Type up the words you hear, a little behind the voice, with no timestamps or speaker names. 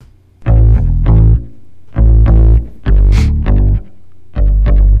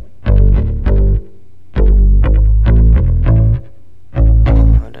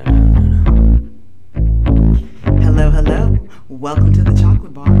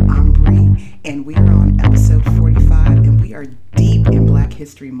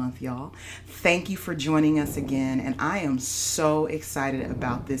History Month, y'all. Thank you for joining us again, and I am so excited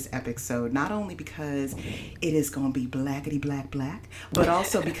about this episode, not only because it is going to be blackety black, but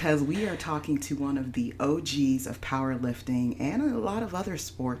also because we are talking to one of the OGs of powerlifting and a lot of other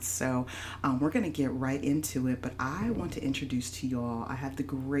sports. So we're going to get right into it, but I want to introduce to y'all, I have the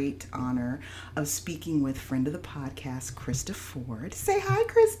great honor of speaking with friend of the podcast, Krista Ford. Say hi,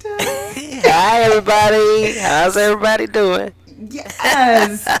 Krista. Hi, everybody. How's everybody doing?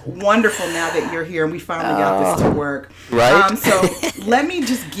 Yes. Wonderful now that you're here and we finally got this to work. Right. So let me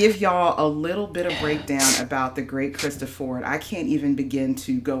just give y'all a little bit of breakdown about the great Krista Ford. I can't even begin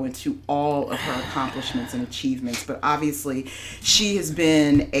to go into all of her accomplishments and achievements, but obviously she has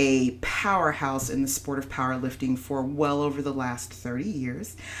been a powerhouse in the sport of powerlifting for well over the last 30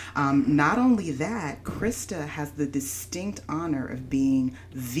 years. Not only that, Krista has the distinct honor of being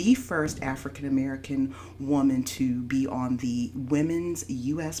the first African-American woman to be on the women's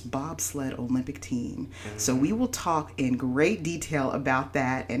U.S. bobsled Olympic team. So we will talk in great detail about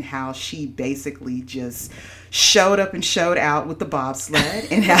that and how she basically just showed up and showed out with the bobsled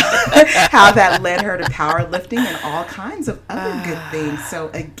and how that led her to powerlifting and all kinds of other good things. So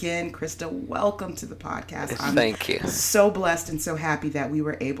again, Krista, welcome to the podcast. Thank you. So blessed and so happy that we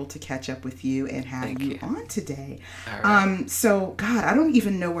were able to catch up with you and have you on today. Right. So God, I don't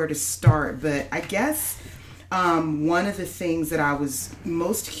even know where to start, but I guess one of the things that I was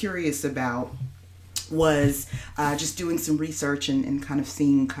most curious about was just doing some research and kind of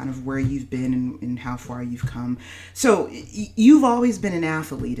seeing kind of where you've been and how far you've come. So you've always been an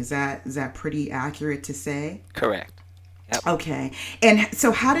athlete. Is that pretty accurate to say? Correct. Yep. Okay. And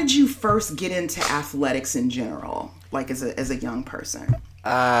so how did you first get into athletics in general, like as a young person?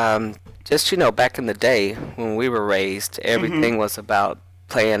 Just, back in the day when we were raised, everything was about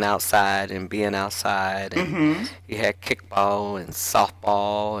playing outside and being outside, and you had kickball and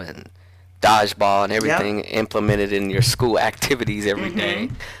softball and dodgeball and everything implemented in your school activities every day.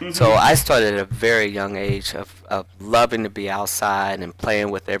 So I started at a very young age of loving to be outside and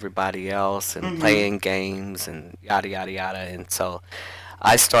playing with everybody else and playing games and yada yada yada. And so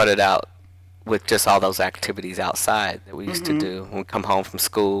I started out with just all those activities outside that we used to do. When we come home from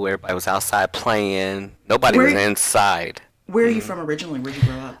school, everybody was outside playing. Nobody was inside. Where are you from originally? Where'd you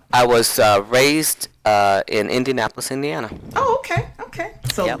grow up? I was raised in Indianapolis, Indiana. Oh, okay.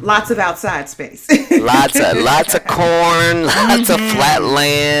 So lots of outside space. lots of corn, lots of flat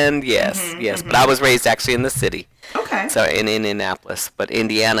land. Yes. But I was raised actually in the city. Okay. So in Indianapolis, but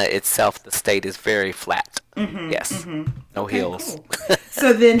Indiana itself, the state is very flat. Yes. No hills. Cool.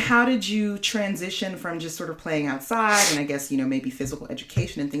 So then how did you transition from just sort of playing outside and I guess, maybe physical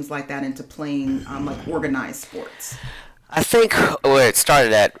education and things like that into playing like organized sports? I think where it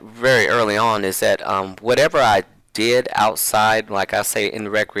started at very early on is that whatever I did outside, like I say in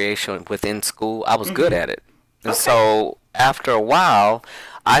recreation within school, I was good at it. And so after a while,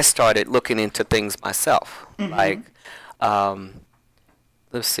 I started looking into things myself. Like,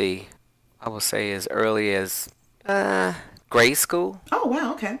 let's see, I will say as early as grade school. Oh,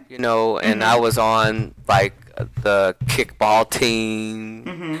 wow, okay. And I was on like the kickball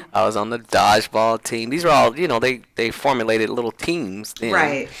team. I was on the dodgeball team. These are all, they formulated little teams then.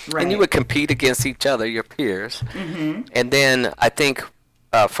 Right. And you would compete against each other, your peers. And then I think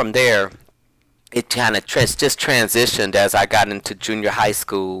from there, it kind of just transitioned as I got into junior high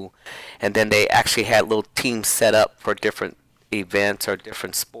school. And then they actually had little teams set up for different events or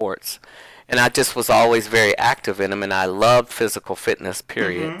different sports. And I just was always very active in them, and I loved physical fitness,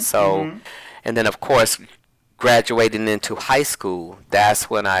 period. And then, of course, graduating into high school, that's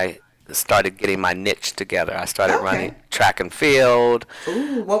when I started getting my niche together. I started running track and field.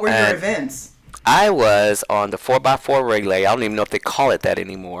 Ooh, what were your events? I was on the 4x4 relay. I don't even know if they call it that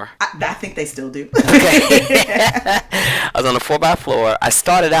anymore. I think they still do. I was on the 4x4. I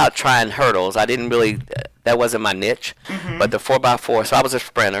started out trying hurdles. I didn't really, that wasn't my niche, but the 4x4, so I was a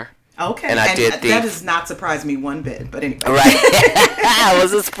sprinter. Okay, and I did that does not surprise me one bit, but anyway. Right. I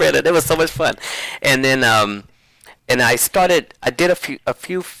was a sprinter. It was so much fun. And then, and I did a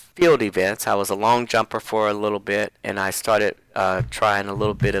few field events. I was a long jumper for a little bit, and I started trying a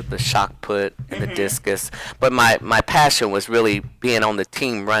little bit of the shot put and the discus. But my passion was really being on the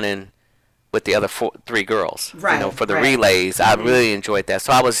team running with the other three girls. Right. For the relays. I really enjoyed that.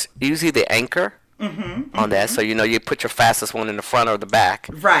 So I was usually the anchor. On that, so you put your fastest one in the front or the back.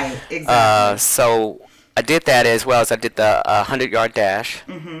 Right, exactly. So I did that as well as I did the 100-yard dash,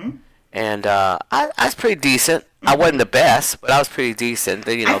 And I was pretty decent. I wasn't the best, but I was pretty decent.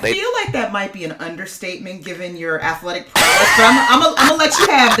 I feel like that might be an understatement given your athletic prowess. But I'm gonna let you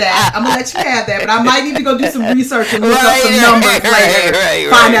have that. But I might need to go do some research and look up some numbers later.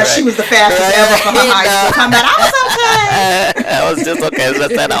 Find out she was the fastest ever for her high school. Find out I was okay. I was just okay. It was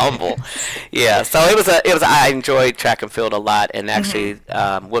just that humble. Yeah. So it was. I enjoyed track and field a lot, and actually,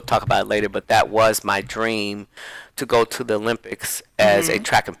 we'll talk about it later. But that was my dream, to go to the Olympics as a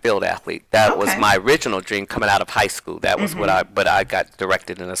track and field athlete. That was my original dream coming out of high school. That was what but I got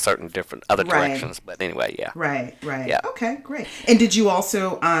directed in a certain different other directions. But anyway, yeah. Right. Yeah. Okay, great. And did you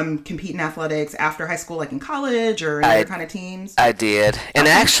also compete in athletics after high school, like in college or any other kind of teams? I did. And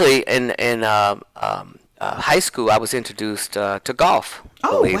actually, in high school, I was introduced to golf,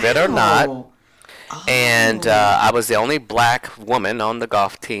 believe it or not. And I was the only black woman on the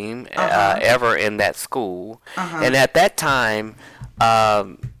golf team ever in that school. And at that time,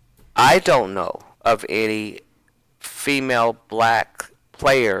 I don't know of any female black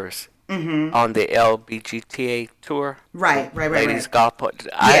players on the LBGTA tour. Right. Ladies golf.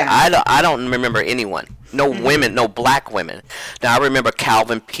 I don't remember anyone. No women, no black women. Now I remember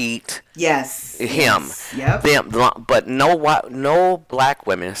Calvin Pete. Yes. Him. Yes. Yep. Them, but no black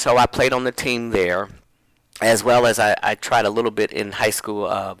women. So I played on the team there, as well as I tried a little bit in high school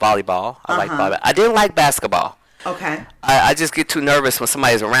volleyball. I liked volleyball. I didn't like basketball. Okay. I just get too nervous when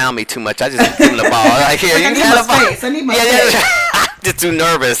somebody's around me too much. I just give them the ball. Like, here, I need my space. Just too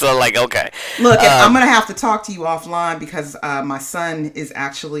nervous. So like, okay. Look, I'm gonna have to talk to you offline because my son is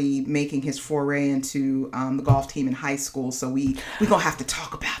actually making his foray into the golf team in high school. So we gonna have to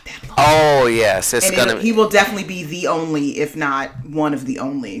talk about that. Oh yes, he will definitely be the only, if not one of the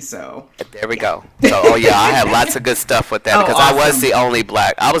only. So there we go. So I have lots of good stuff with that because awesome. I was the only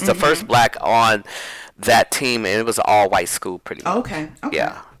black. I was the first black on that team, and it was an all-white school pretty much. Okay.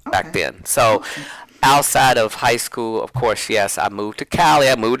 Yeah, back then. So outside of high school, of course, yes, I moved to Cali.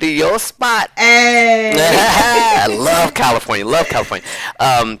 I moved to your spot. Hey. I love California.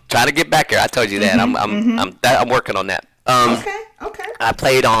 Trying to get back here. I told you that. I'm working on that. Okay. I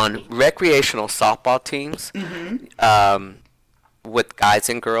played on recreational softball teams with guys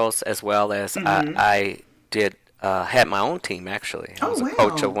and girls, as well as I did had my own team, actually. I was a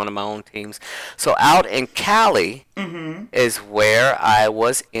coach of one of my own teams. So out in Cali is where I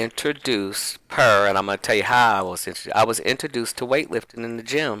was introduced and I'm going to tell you how I was introduced. I was introduced to weightlifting in the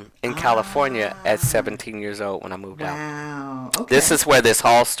gym in California at 17 years old when I moved out. Wow. Okay. This is where this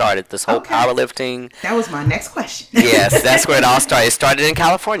all started, this whole powerlifting. That was my next question. Yes, that's where it all started. It started in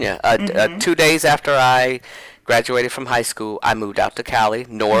California. 2 days after I graduated from high school, I moved out to Cali,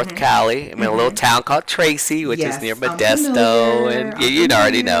 North Cali. I'm in a little town called Tracy, which is near Modesto, and you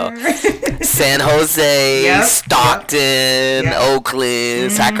already know. San Jose, Stockton,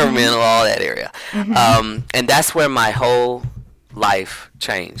 Oakland, Sacramento, all that area. And that's where my whole life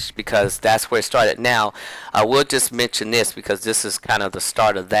changed, because that's where it started. Now, I will just mention this because this is kind of the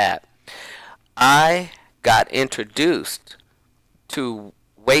start of that. I got introduced to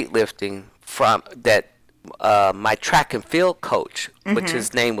weightlifting from that. My track and field coach, which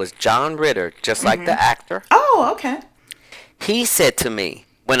his name was John Ritter, just like the actor. Oh, okay. He said to me,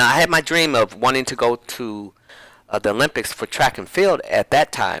 when I had my dream of wanting to go to the Olympics for track and field at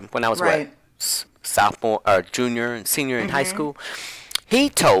that time, when I was sophomore or junior and senior in high school, he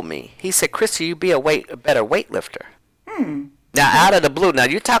told me, he said, Krista, you'd be a better weightlifter. Now, out of the blue, now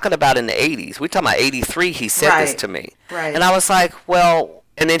you're talking about in the 80s. We're talking about 83, he said this to me. Right. And I was like, well...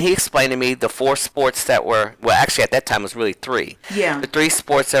 And then he explained to me the 4 sports that were, well, actually at that time it was really 3. Yeah. The 3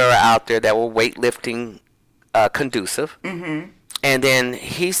 sports that are out there that were weightlifting conducive. And then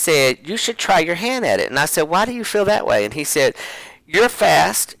he said, you should try your hand at it. And I said, why do you feel that way? And he said, you're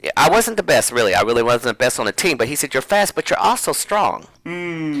fast. I wasn't the best, really. I really wasn't the best on the team. But he said, you're fast, but you're also strong.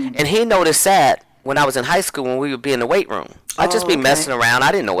 And he noticed that when I was in high school when we would be in the weight room. I'd just be messing around.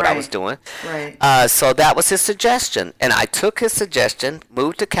 I didn't know what I was doing. So that was his suggestion. And I took his suggestion,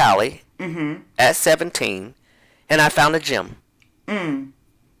 moved to Cali at 17, and I found a gym. And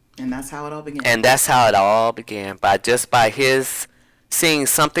that's how it all began. And that's how it all began, by his seeing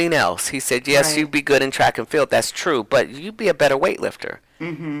something else. He said, yes, you'd be good in track and field. That's true, but you'd be a better weightlifter.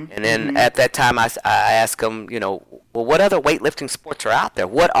 And then at that time, I asked him, well, what other weightlifting sports are out there?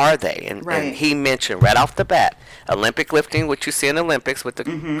 What are they? And he mentioned right off the bat, Olympic lifting, which you see in the Olympics with the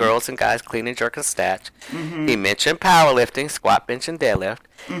girls and guys clean and jerk and snatch. He mentioned powerlifting, squat, bench, and deadlift.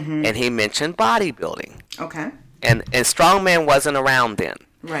 And he mentioned bodybuilding. Okay. And strongman wasn't around then.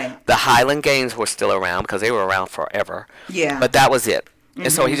 Right. The Highland Games were still around because they were around forever. Yeah. But that was it.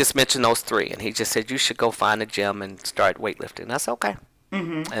 And so he just mentioned those 3. And he just said, you should go find a gym and start weightlifting. And I said, okay.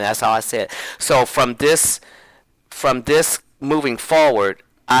 And that's all I said. So from this moving forward,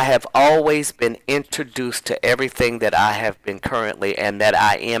 I have always been introduced to everything that I have been currently and that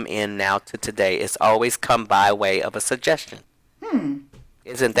I am in now to today. It's always come by way of a suggestion.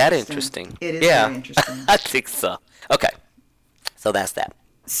 Isn't that interesting? It is very interesting. I think so. Okay. So that's that.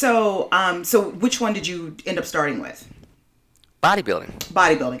 So, which one did you end up starting with?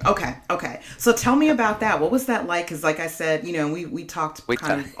 Bodybuilding. Okay. So tell me about that. What was that like? Because like I said, we talked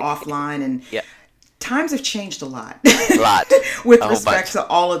kind of offline, and times have changed a lot. With respect to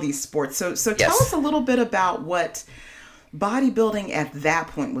all of these sports. So tell us a little bit about what bodybuilding at that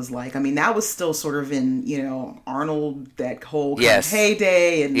point was like. I mean, that was still sort of in, Arnold, that whole kind of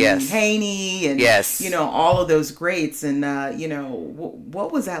heyday, and Haney, and, all of those greats. And,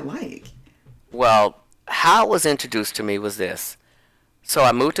 what was that like? Well, how it was introduced to me was this. So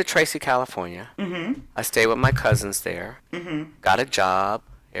I moved to Tracy, California. I stayed with my cousins there. Got a job,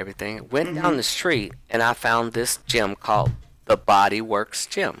 everything. Went down the street, and I found this gym called the Body Works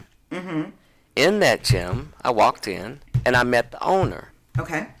Gym. In that gym, I walked in, and I met the owner.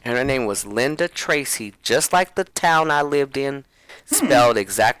 Okay. And her name was Linda Tracy, just like the town I lived in, spelled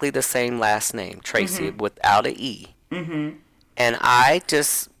exactly the same last name, Tracy, without an E. And I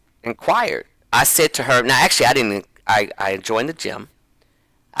just inquired. I said to her, now actually I joined the gym.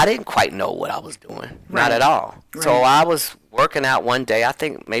 I didn't quite know what I was doing, not at all. Right. So I was working out one day, I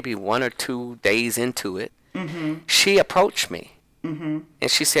think maybe 1 or 2 days into it. She approached me, and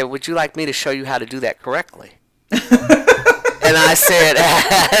she said, would you like me to show you how to do that correctly? And I said,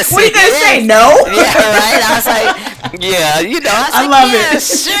 what are you going to say, no? Yeah, right? I was like, yeah, I love it.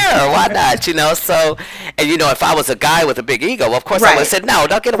 Sure, why not, so, and if I was a guy with a big ego, of course I would have said, no,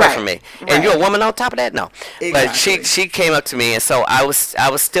 don't get away from me. And you're a woman on top of that? No. Exactly. But she came up to me, and so I was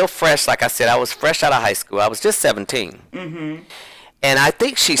still fresh, like I said, I was fresh out of high school. I was just 17. And I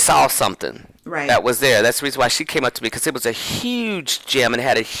think she saw something that was there. That's the reason why she came up to me, because it was a huge gym, and it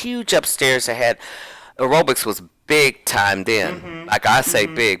had a huge upstairs. It had, aerobics was big time then. Like I say,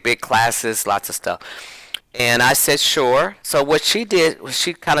 big classes, lots of stuff. And I said, sure. So what she did was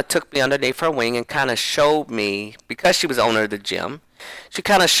she kind of took me underneath her wing and kind of showed me, because she was owner of the gym, she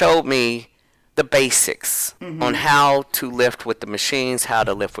kind of showed me the basics on how to lift with the machines, how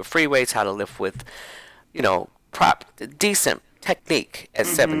to lift with free weights, how to lift with, decent technique at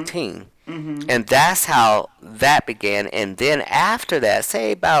 17. And that's how that began. And then after that,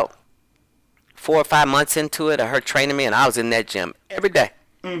 say about 4 or 5 months into it, of her training me, and I was in that gym every day.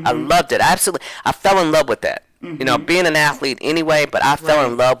 I loved it. I fell in love with that. Being an athlete anyway, but I fell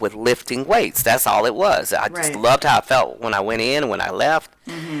in love with lifting weights. That's all it was. I just loved how I felt when I went in and when I left.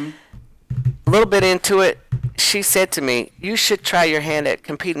 A little bit into it, she said to me, you should try your hand at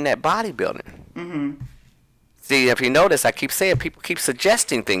competing at bodybuilding. See, if you notice, I keep saying, people keep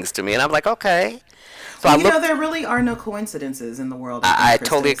suggesting things to me, and I'm like, okay. So there really are no coincidences in the world. I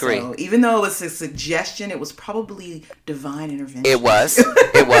totally agree. So even though it was a suggestion, it was probably divine intervention. It was.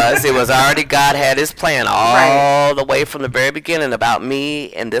 It was already, God had his plan all the way from the very beginning about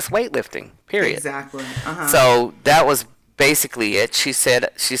me and this weightlifting, period. Exactly. So that was basically it. She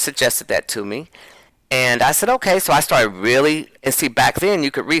suggested that to me. And I said, okay. So I started and see, back then you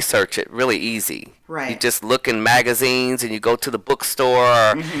could research it really easy. You just look in magazines, and you go to the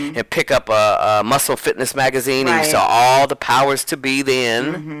bookstore and pick up a muscle fitness magazine, and you saw all the powers to be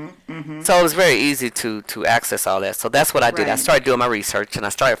then. So it was very easy to access all that. So that's what I did. I started doing my research, and I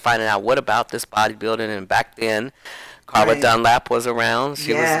started finding out what about this bodybuilding. And back then, Carla Dunlap was around.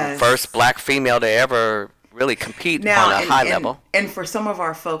 She was the first black female to ever really compete on a high level. And for some of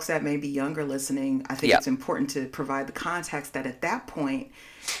our folks that may be younger listening, I think it's important to provide the context that at that point,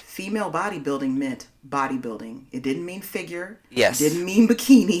 female bodybuilding meant bodybuilding. It didn't mean figure. It didn't mean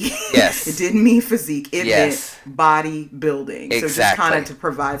bikini. It didn't mean physique. It meant bodybuilding. So just kind of to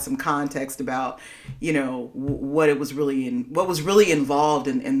provide some context about, what was really involved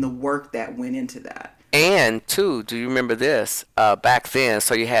in the work that went into that. And too, do you remember this? Back then,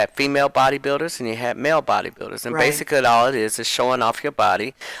 so you had female bodybuilders and you had male bodybuilders, and basically all it is showing off your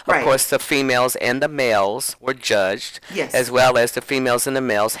body. Of course, the females and the males were judged, as well as the females and the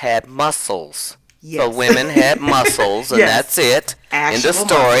males had muscles. So women had muscles, and that's it. In the story,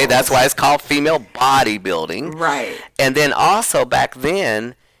 muscles. That's why it's called female bodybuilding. And then also back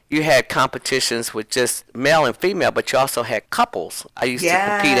then, you had competitions with just male and female, but you also had couples. I used to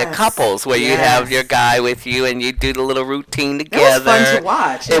compete at couples where you have your guy with you and you do the little routine together. It was fun to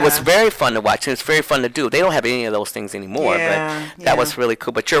watch. It was very fun to watch, and it's very fun to do. They don't have any of those things anymore, but that was really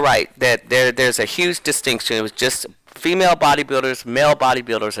cool. But you're right, that there's a huge distinction. It was just female bodybuilders, male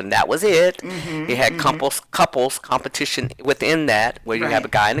bodybuilders, and that was it. You had couples competition within that, where you have a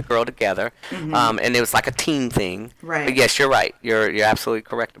guy and a girl together, and it was like a team thing. Right. But yes, you're right. You're absolutely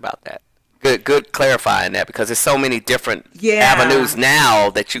correct about that. Good clarifying that, because there's so many different avenues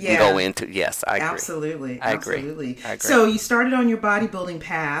now that you can go into. Yes, I agree. Absolutely. I Absolutely. agree. So you started on your bodybuilding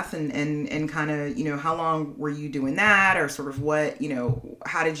path and kind of, how long were you doing that, or sort of what,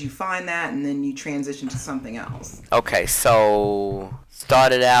 how did you find that, and then you transitioned to something else? Okay, so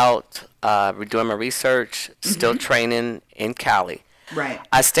started out doing my research, still training in Cali. Right.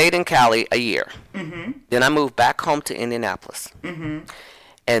 I stayed in Cali a year. Then I moved back home to Indianapolis.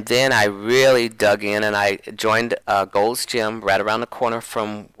 And then I really dug in, and I joined Gold's Gym right around the corner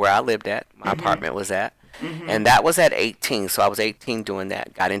from where I lived at. My apartment was at. And that was at 18. So I was 18 doing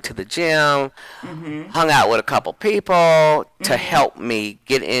that. Got into the gym, hung out with a couple people to help me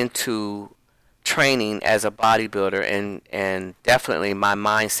get into training as a bodybuilder. And definitely my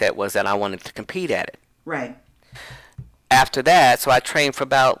mindset was that I wanted to compete at it. Right. After that, so I trained for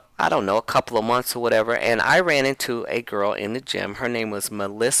about, I don't know, a couple of months or whatever, and I ran into a girl in the gym. Her name was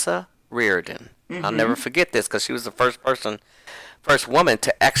Melissa Reardon. I'll never forget this, because she was the first woman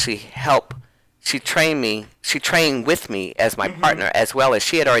to actually help. She trained with me as my partner, as well as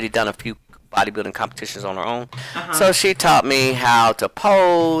she had already done a few bodybuilding competitions on her own. So she taught me how to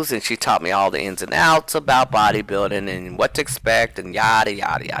pose, and she taught me all the ins and outs about bodybuilding and what to expect, and yada,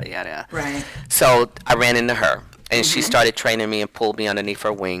 yada, yada, yada. Right. So I ran into her. And she started training me and pulled me underneath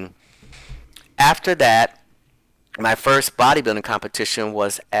her wing. After that, my first bodybuilding competition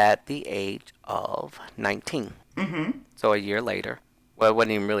was at the age of 19. So a year later. Well, it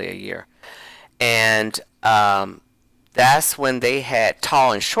wasn't even really a year. And that's when they had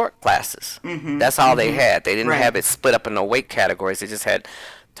tall and short classes. That's all they had. They didn't have it split up in no weight categories. They just had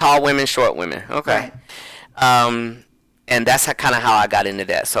tall women, short women. Okay. Right. And that's kind of how I got into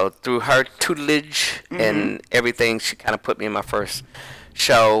that. So through her tutelage and everything, she kind of put me in my first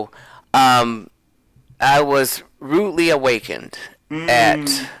show. I was rudely awakened in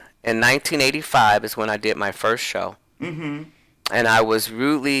 1985 is when I did my first show. And I was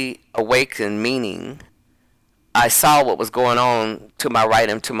rudely awakened, meaning I saw what was going on to my right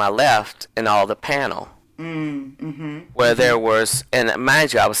and to my left in all the panel. Where there was, and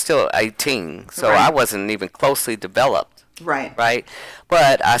mind you, I was still 18, so I wasn't even closely developed. Right.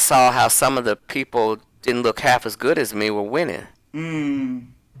 But I saw how some of the people didn't look half as good as me were winning.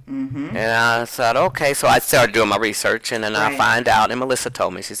 And I thought, okay, so I started doing my research, and then I find out, and Melissa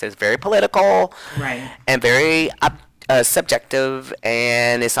told me, she says, very political, and very subjective,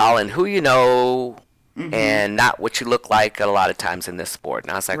 and it's all in who you know, and not what you look like a lot of times in this sport.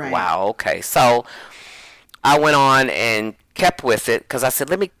 And I was like, wow, okay. So I went on and kept with it, because I said,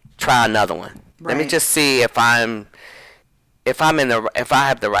 let me try another one. Let me just see if I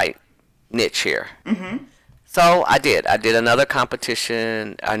have the right niche here. So I did. I did another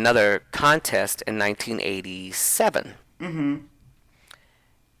competition, another contest in 1987.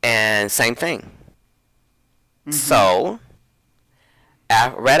 And same thing. So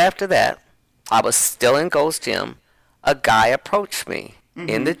right after that, I was still in Gold's Gym. A guy approached me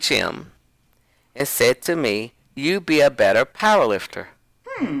in the gym and said to me, "You be a better powerlifter."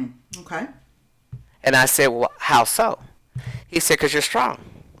 Okay. And I said, well, how so? He said, because you're strong.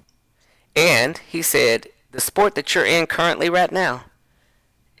 And he said, the sport that you're in currently right now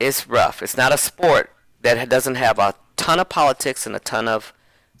is rough. It's not a sport that doesn't have a ton of politics and a ton of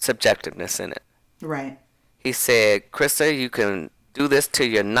subjectiveness in it. Right. He said, Krista, you can do this till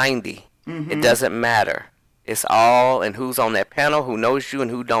you're 90. It doesn't matter. It's all in who's on that panel, who knows you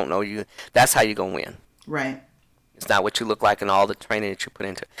and who don't know you. That's how you're going to win. Right. It's not what you look like and all the training that you put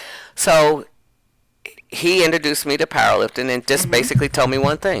into it. So he introduced me to powerlifting and just basically told me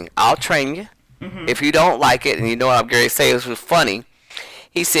one thing. I'll train you. If you don't like it, and you know what I'm going to say, this was funny.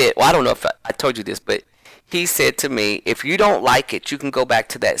 He said, well, I don't know if I told you this, but he said to me, if you don't like it, you can go back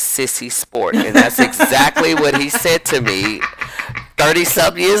to that sissy sport. And that's exactly what he said to me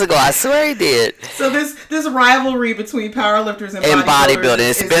 30-something years ago. I swear he did. So this rivalry between powerlifters and bodybuilding,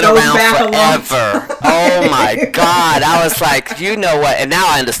 it's been around forever. Oh my God. I was like, you know what? And now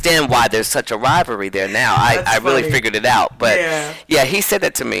I understand why there's such a rivalry there now. I really figured it out. But yeah, he said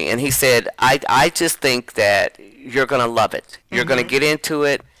that to me. And he said, I just think that you're going to love it. You're going to get into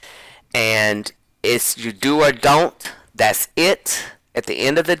it. And it's you do or don't. That's it. At the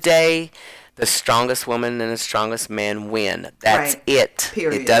end of the day, the strongest woman and the strongest man win. That's it.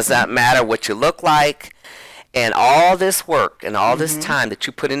 Period. It does not matter what you look like. And all this work and all this time that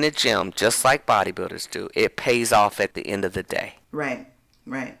you put in the gym, just like bodybuilders do, it pays off at the end of the day. Right.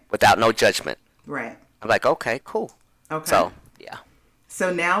 Right. Without no judgment. Right. I'm like, okay, cool. Okay. So, yeah.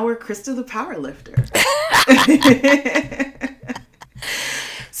 So now we're Krista the power lifter.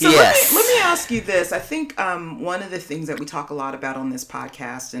 So Yes. let me ask you this. I think one of the things that we talk a lot about on this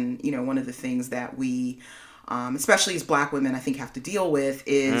podcast, and one of the things that we, especially as Black women, I think have to deal with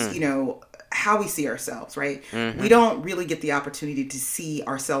is how we see ourselves. Right? We don't really get the opportunity to see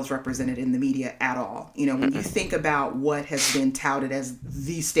ourselves represented in the media at all. When you think about what has been touted as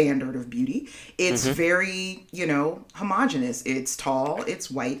the standard of beauty, it's very homogenous. It's tall,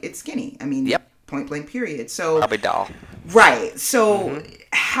 it's white, it's skinny. I mean, Yep. Point blank period. So BarBelle. Right. So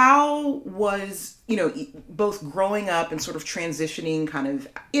how was, both growing up and sort of transitioning kind of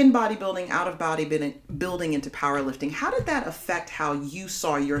in bodybuilding, out of bodybuilding into powerlifting, how did that affect how you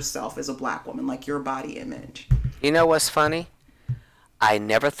saw yourself as a Black woman, like your body image? You know what's funny? I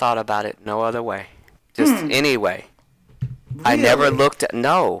never thought about it no other way. Just any way. Really? I never looked at,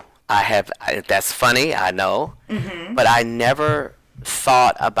 no. That's funny, I know. But I never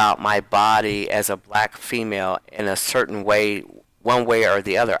thought about my body as a Black female in a certain way, one way or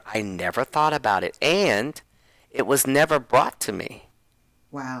the other. I never thought about it, and it was never brought to me.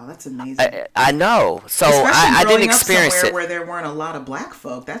 Wow, that's amazing. I know. So Especially I growing didn't up experience somewhere it. where there weren't a lot of Black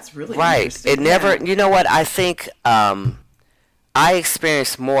folk. That's really Right. interesting. It never, Yeah. you know what, I think I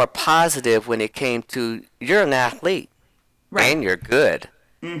experienced more positive when it came to you're an athlete Right. and you're good.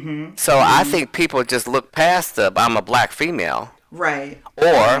 So I think people just look past I'm a Black female. Right.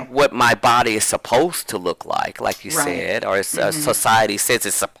 Or what my body is supposed to look like you Right. said, or society says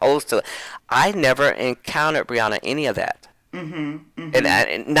it's supposed to. I never encountered, Brianna, any of that. And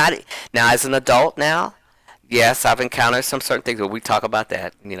not now as an adult now. Yes, I've encountered some certain things, but we talk about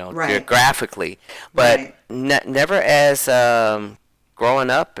that, Right. geographically. But Right. never as growing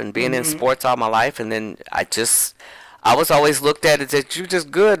up and being in sports all my life, and then I was always looked at as that you're just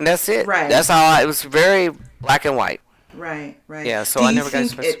good, and that's it. Right. That's how it was very black and white. Right. Yeah, so Do I you never got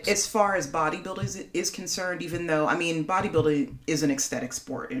think specific. as far as bodybuilding is concerned, even though, bodybuilding is an aesthetic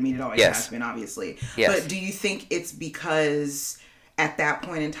sport. It always Yes. has been, obviously. Yes. But do you think it's because at that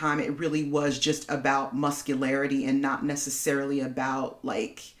point in time, it really was just about muscularity and not necessarily about,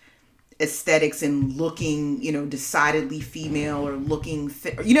 like, aesthetics and looking, decidedly female or looking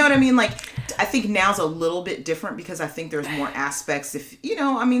fit? You know what I mean? Like, I think now's a little bit different because I think there's more aspects. If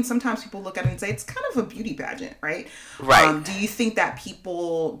sometimes people look at it and say it's kind of a beauty pageant, right? Right. Do you think that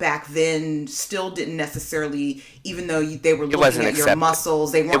people back then still didn't necessarily, even though they were looking wasn't at your accepted.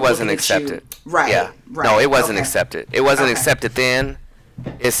 muscles, they weren't It wasn't looking at you? accepted. Right. Yeah. Right. No, it wasn't Okay. accepted. It wasn't Okay. accepted then.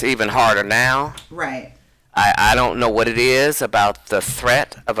 It's even harder now. Right. I don't know what it is about the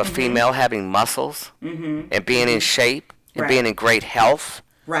threat of a female having muscles and being in shape and Right. being in great health.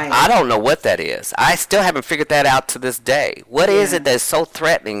 Right. I don't know what that is. I still haven't figured that out to this day. What is Yeah. it that's so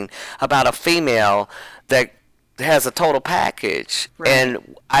threatening about a female that has a total package? Right.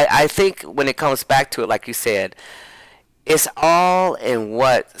 And I think when it comes back to it, like you said, it's all in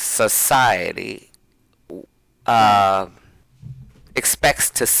what society expects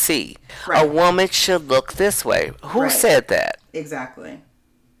to see. Right. A woman should look this way. Who Right. said that? Exactly.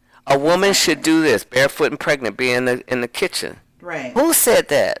 A woman should do this, barefoot and pregnant, be in the kitchen. Right. Who said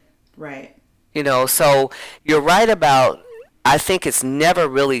that? Right. So you're right about, I think it's never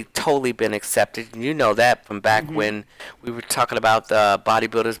really totally been accepted. And you know that from back when we were talking about the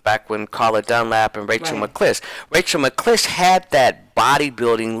bodybuilders, back when Carla Dunlap and Rachel Right. McClish. Rachel McClish had that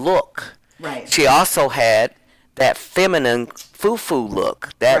bodybuilding look. Right. She also had that feminine foo-foo look,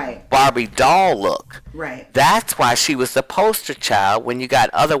 that Right. Barbie doll look. Right. That's why she was the poster child. When you got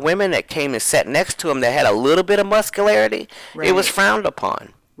other women that came and sat next to him that had a little bit of muscularity, it was Right. frowned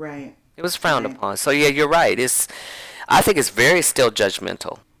upon. Right. It was frowned Right. upon. So yeah, you're right. I think it's very still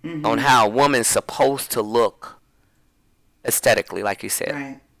judgmental on how a woman's supposed to look aesthetically, like you said.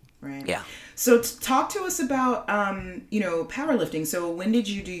 Right. Right. Yeah. So talk to us about powerlifting. So when did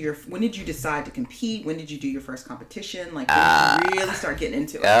you decide to compete? When did you do your first competition? Like, when did you really start getting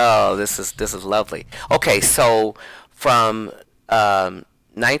into it? Oh, this is lovely. Okay, so from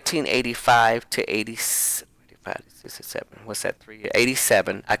 1985 to 87, what's that,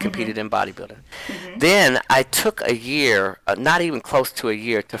 87, I competed in bodybuilding. Then I took a year, not even close to a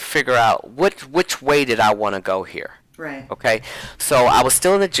year, to figure out which way did I want to go here. Right. Okay, so I was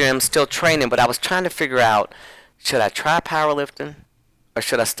still in the gym, still training, but I was trying to figure out, should I try powerlifting or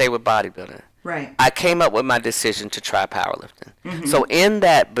should I stay with bodybuilding? Right. I came up with my decision to try powerlifting. So in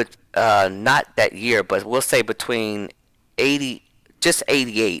that, but not that year, but we'll say between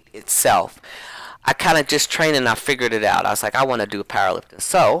 88 itself, I kind of just trained and I figured it out. I was like, I want to do powerlifting.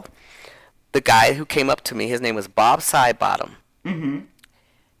 So the guy who came up to me, his name was Bob Sidebottom.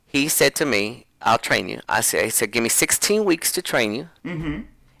 He said to me, I'll train you. He said, give me 16 weeks to train you, Mm-hmm.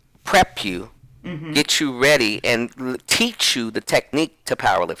 prep you, Mm-hmm. get you ready, and teach you the technique to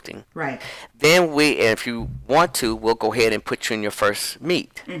powerlifting. Right. Then if you want to, we'll go ahead and put you in your first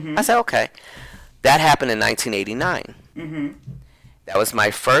meet. Mm-hmm. I said, okay. That happened in 1989. Mm-hmm. That was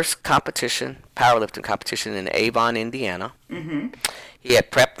my first competition, powerlifting competition in Avon, Indiana. Mm-hmm. He had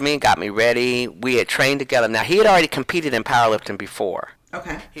prepped me, got me ready. We had trained together. Now, he had already competed in powerlifting before.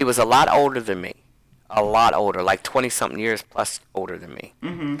 Okay. He was a lot older than me. A lot older, like 20-something years plus older than me.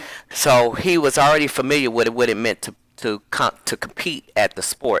 Mm-hmm. So he was already familiar with what it meant to compete at the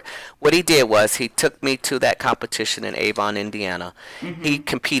sport. What he did was he took me to that competition in Avon, Indiana. Mm-hmm. He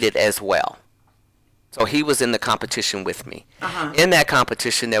competed as well. So he was in the competition with me. Uh-huh. In that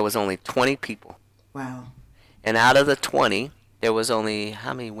competition, there was only 20 people. Wow. And out of the 20, there was only,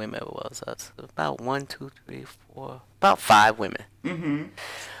 how many women was us? About 1, 2, 3, 4, about 5 women. Mm-hmm.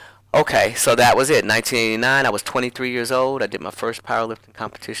 Okay, so that was it. 1989, I was 23 years old. I did my first powerlifting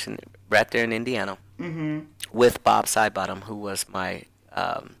competition right there in Indiana Mm-hmm. with Bob Sidebottom, who was my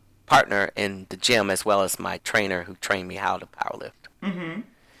partner in the gym as well as my trainer who trained me how to powerlift. Mm-hmm.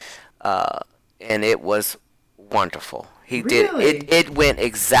 And it was wonderful. He Really? did it went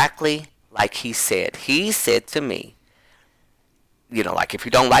exactly like he said. He said to me, you know, like, if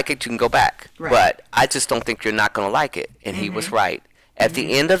you don't like it, you can go back. Right. But I just don't think you're not going to like it. And he was Mm-hmm. right. At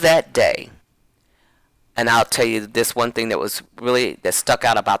the end of that day, and I'll tell you this one thing that stuck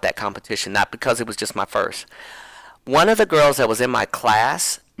out about that competition, not because it was just my first. One of the girls that was in my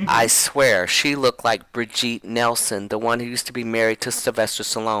class, Mm-hmm. I swear, she looked like Brigitte Nelson, the one who used to be married to Sylvester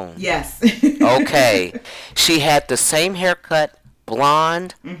Stallone. Yes. Okay. She had the same haircut,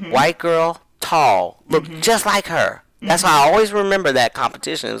 blonde, Mm-hmm. white girl, tall, looked just like her. That's why I always remember that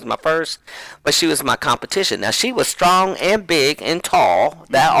competition. It was my first, but she was my competition. Now, she was strong and big and tall,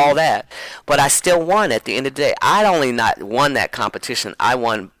 all that, but I still won at the end of the day. I'd only not won that competition. I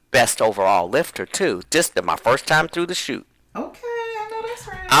won best overall lifter, too, just my first time through the chute. Okay, I know that's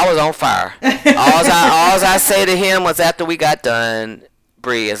right. I was on fire. All I say to him was after we got done,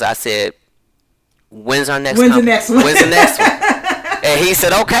 Bree, as I said, when's our next When's the next one? When's the next one? And he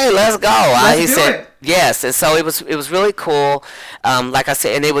said, okay, let's go. He said, yes. And so it was really cool. Like I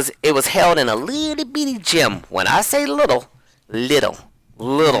said, and it was held in a little bitty gym. When I say little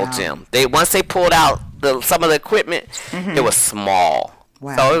Wow. gym. Once they pulled out some of the equipment, it was small.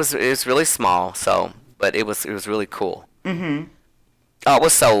 Wow. So it was really small. So, but it was really cool. Mm-hmm. Oh, it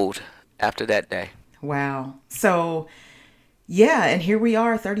was sold after that day. Wow. So, yeah, and here we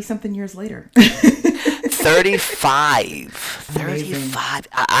are 30-something years later. 35. Amazing. 35.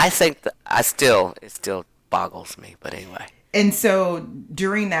 I think it still boggles me, but anyway. And so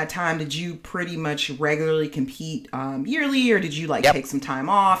during that time, did you pretty much regularly compete yearly, or did you Yep. take some time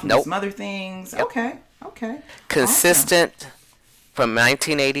off and do Nope. some other things? Yep. Okay. Consistent from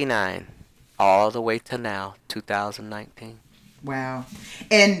 1989 all the way to now, 2019. Wow.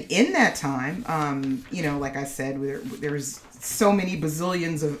 And in that time, like I said, there's so many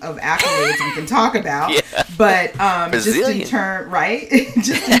bazillions of accolades we can talk about. Yeah. But just Bazillion. in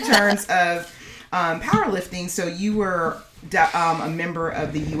just in terms of powerlifting, so you were a member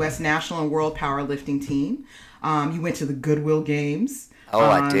of the U.S. National and World Powerlifting Team. You went to the Goodwill Games. Oh,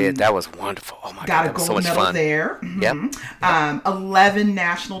 I did. That was wonderful. Oh my God, Got a that was gold so much medal fun. there. Yep. 11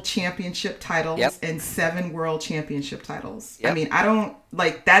 national championship titles Yep. and 7 world championship titles. Yep. I mean, I don't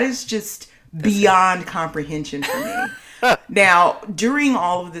that is just beyond comprehension for me. Now, during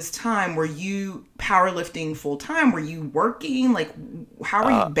all of this time, were you powerlifting full time? Were you working? Like, how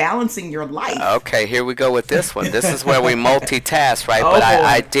are you balancing your life? Okay, here we go with this one. This is where we multitask, right? Oh, But boy.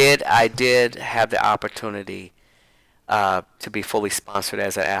 I did have the opportunity to be fully sponsored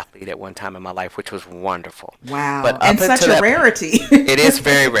as an athlete at one time in my life, which was wonderful. Wow. But And up such until a that- rarity. It is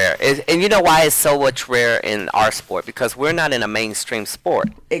very rare. And you know why it's so much rare in our sport? Because we're not in a mainstream sport.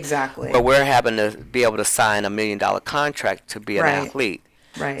 Exactly. But we're having to be able to sign $1 million contract to be an Right. athlete.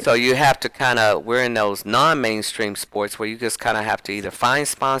 Right. So you have to we're in those non-mainstream sports where you just kind of have to either find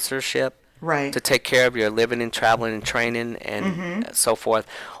sponsorship Right. to take care of your living and traveling and training and so forth,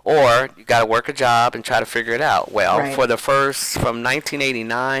 or you got to work a job and try to figure it out. Well, Right. from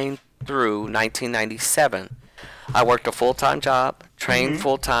 1989 through 1997, I worked a full-time job, trained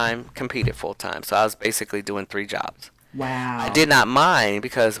full-time, competed full-time. So I was basically doing 3 jobs. Wow. I did not mind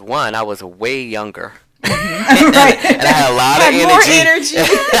because, one, I was way younger. Right. And I had a lot of More energy. And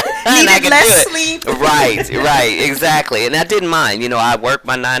I Needed could less do it. sleep. Right, exactly. And I didn't mind. You know, I worked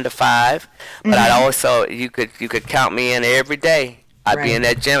my 9 to 5, but I also you could count me in every day. I'd be Right. in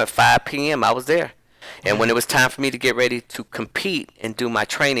that gym at 5 p.m. I was there. And when it was time for me to get ready to compete and do my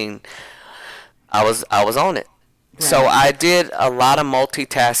training, I was on it. So Right. I did a lot of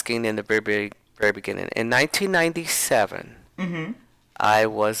multitasking in the very beginning. In 1997, Mm-hmm. I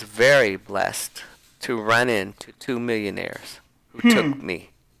was very blessed to run into two millionaires who took me,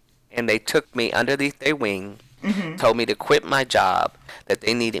 and they took me underneath their wing, Mm-hmm. told me to quit my job, that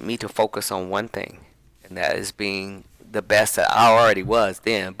they needed me to focus on one thing, and that is being the best that I already was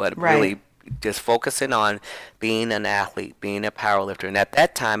then, but Right. really just focusing on being an athlete, being a powerlifter. And at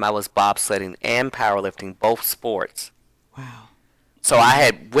that time, I was bobsledding and powerlifting, both sports. Wow. So I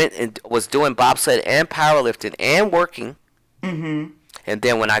had went and was doing bobsled and powerlifting and working. Mm-hmm. And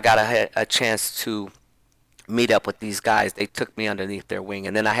then when I got a chance to meet up with these guys, they took me underneath their wing.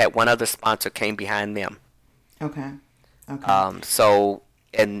 And then I had one other sponsor came behind them. Okay. Okay. So,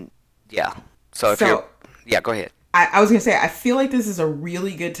 and yeah. So if So you're, yeah, go ahead. I was gonna say I feel like this is a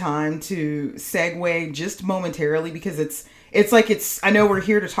really good time to segue just momentarily because it's like I know we're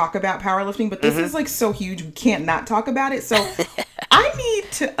here to talk about powerlifting, but this is like so huge we can't not talk about it. So I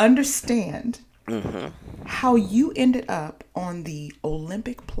need to understand how you ended up on the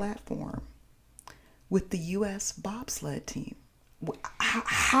Olympic platform with the U.S. bobsled team.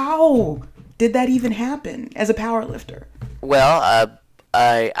 How did that even happen as a powerlifter? Well,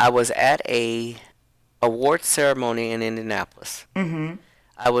 I was at a award ceremony in Indianapolis. Mm-hmm.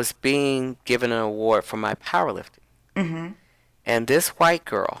 I was being given an award for my powerlifting. Mm-hmm. And this white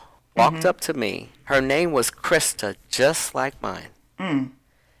girl walked up to me. Her name was Krista, just like mine. Mm.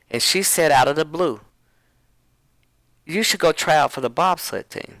 And she said out of the blue, "You should go try out for the bobsled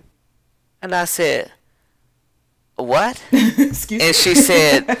team." And I said, "What?" Excuse And me. she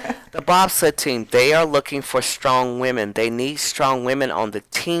said, "The bobsled team, they are looking for strong women. They need strong women on the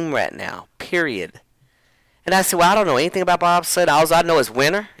team right now, period." And I said, "Well, I don't know anything about bobsled. All I know is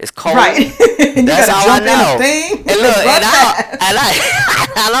winter, it's cold. Right. And That's you all gotta I jump in a know." thing And look, run fast.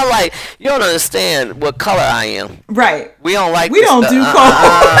 and I'm like, "You don't understand what color I am. Right. We don't like We this don't stuff. do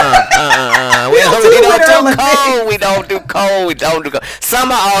cold. We don't don't do do Winter cold. Olympics. We don't do cold. We don't do cold.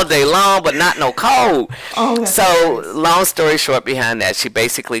 Summer all day long, but not no cold." Oh, that's So, hilarious. long story short behind that, she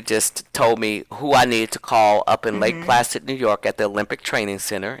basically just told me who I needed to call up in Lake Placid, New York at the Olympic Training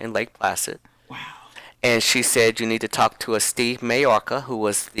Center in Lake Placid. Wow. And she said, "You need to talk to a Steve Mayorka, who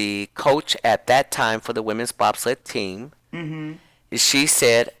was the coach at that time for the women's bobsled team." Mm-hmm. She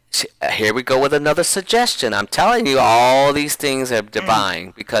said, "Here we go with another suggestion. I'm telling you, all these things are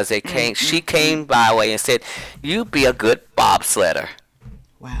divine because they came. She came by way and said, 'You be a good bobsledder.'"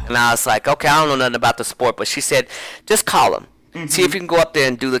 Wow. And I was like, "Okay, I don't know nothing about the sport," but she said, "Just call him. See if you can go up there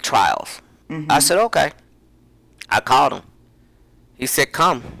and do the trials." I said, "Okay." I called him. He said,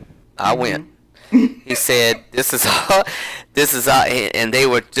 "Come." I went. He said, "This is all, this is all," and they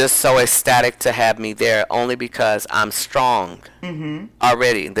were just so ecstatic to have me there only because I'm strong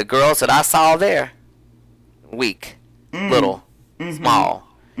already. The girls that I saw there, weak, little, small,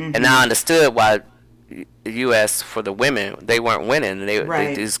 and I understood why the U.S. for the women, they weren't winning.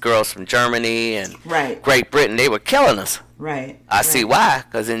 Right. These girls from Germany and Right. Great Britain, they were killing us. Right. I see why,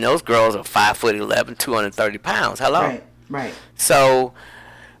 because then those girls are 5'11", 230 pounds. Hello. Right. Right. So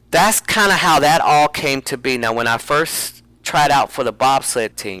that's kind of how that all came to be. Now, when I first tried out for the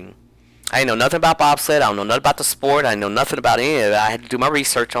bobsled team, I didn't know nothing about bobsled. I don't know nothing about the sport. I didn't know nothing about any of it. I had to do my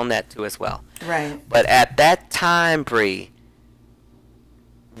research on that too as well. Right. But at that time, Bree,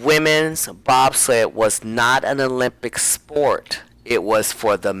 women's bobsled was not an Olympic sport. It was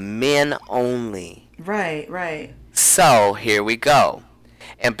for the men only. Right. Right. So here we go.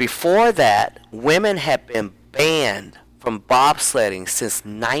 And before that, women had been banned from bobsledding since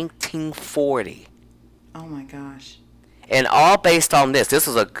 1940. Oh my gosh. And all based on this. This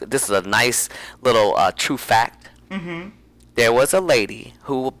is a nice little true fact. Mm-hmm. There was a lady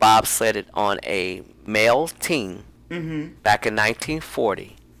who bobsledded on a male team back in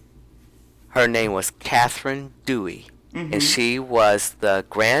 1940. Her name was Catherine Dewey. And she was the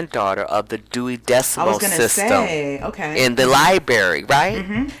granddaughter of the Dewey I Decimal was gonna System say. Okay. in the library, right?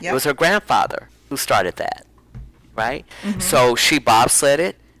 Yep. It was her grandfather who started that, right? So she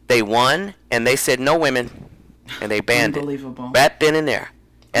bobsledded. They won, and they said no women, and they banned Unbelievable. it. Right then and there.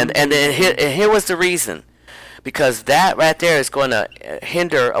 And then here was the reason. Because that right there is going to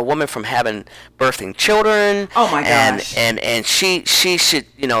hinder a woman from birthing children. Oh my gosh. And she should,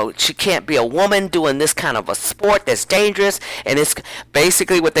 she can't be a woman doing this kind of a sport that's dangerous. And it's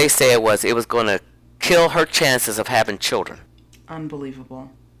basically what they said was it was going to kill her chances of having children. Unbelievable.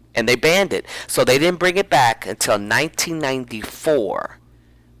 And they banned it. So they didn't bring it back until 1994.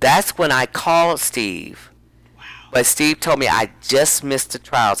 That's when I called Steve. But Steve told me I just missed the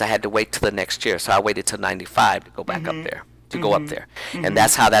trials. I had to wait till the next year, so I waited till 95 to go back up there. to go up there. And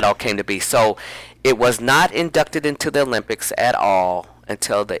that's how that all came to be. So it was not inducted into the Olympics at all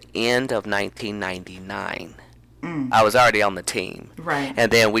until the end of 1999. I was already on the team. Right.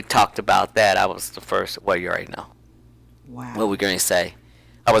 And then we talked about that. I was the first, well, you already know. Wow. What we're going to say.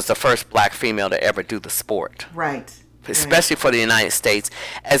 I was the first black female to ever do the sport. Right. Especially for the United States,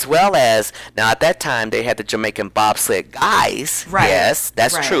 as well as, now at that time they had the Jamaican bobsled guys. Right. Yes,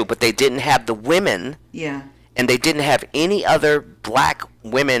 that's true, but they didn't have the women. Yeah. And they didn't have any other black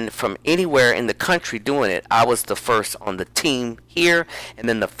women from anywhere in the country doing it. I was the first on the team here, and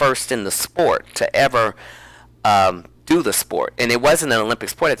then the first in the sport to ever do the sport. And it wasn't an Olympic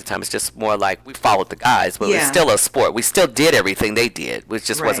sport at the time. It's just more like we followed the guys, but it was still a sport. We still did everything they did. It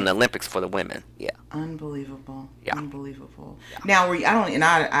just wasn't Olympics for the women. Yeah. Unbelievable. Yeah. Unbelievable. Yeah. Now, were you,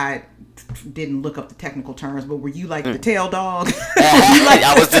 I didn't look up the technical terms, but were you like the tail dog?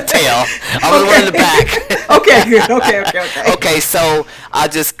 I was the tail. I was one in the back. Okay, good. Okay. Okay, so I'll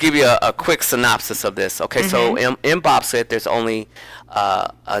just give you a quick synopsis of this. Okay, so in bobsled, there's only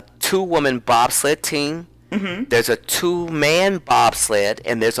a 2-woman bobsled team. There's a 2-man bobsled,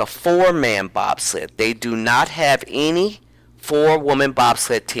 and there's a 4-man bobsled. They do not have any 4-woman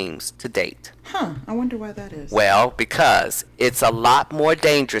bobsled teams to date. Huh, I wonder why that is. Well, because it's a lot more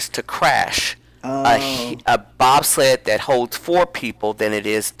dangerous to crash a bobsled that holds 4 people than it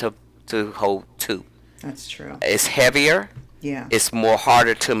is to hold 2. That's true. It's heavier. Yeah. It's more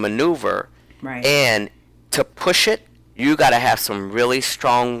harder to maneuver. Right. And to push it, you got to have some really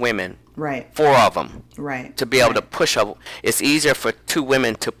strong women. Right. 4 of them. Right. To be able to push a. It's easier for 2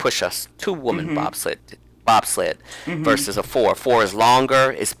 women to push a 2-woman bobsled versus a 4. 4 is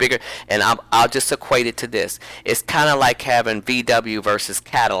longer, it's bigger, and I'll just equate it to this. It's kind of like having VW versus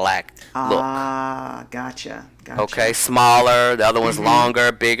Cadillac look. Ah, gotcha. Okay, smaller, the other one's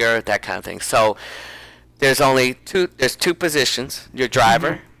longer, bigger, that kind of thing. So there's two positions, your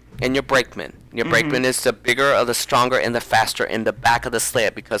driver and your brakeman. Your brakeman is the bigger or the stronger and the faster in the back of the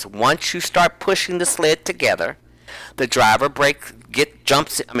sled, because once you start pushing the sled together, the driver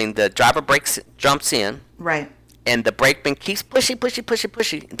jumps in. Right. And the brakeman keeps pushing,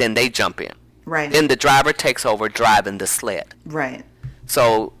 then they jump in. Right. Then the driver takes over driving the sled. Right.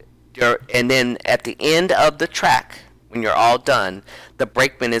 So and then at the end of the track, when you're all done, the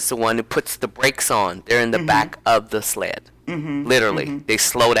brakeman is the one who puts the brakes on. They're in the back of the sled. Literally, they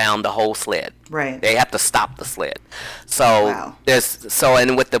slow down the whole sled. Right. They have to stop the sled. So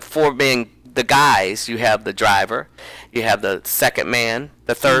and with the 4 men, the guys, you have the driver, you have the second man,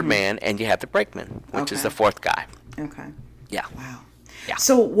 the third man, and you have the brakeman, which is the 4th guy. Okay. Yeah. Wow. Yeah.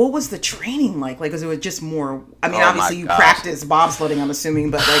 So what was the training like? Like, was it just more, I mean, Oh obviously my you gosh. practiced bobsledding, I'm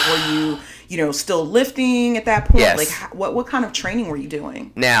assuming, but like, were you, still lifting at that point? Yes. Like, what kind of training were you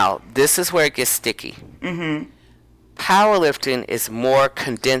doing? Now, this is where it gets sticky. Powerlifting is more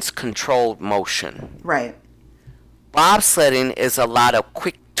condensed, controlled motion. Right. Bobsledding is a lot of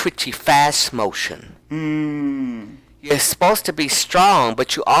quick, twitchy, fast motion. You're supposed to be strong,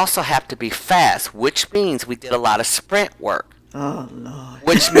 but you also have to be fast, which means we did a lot of sprint work. Oh, Lord.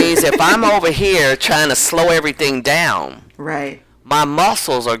 Which means if I'm over here trying to slow everything down, Right. my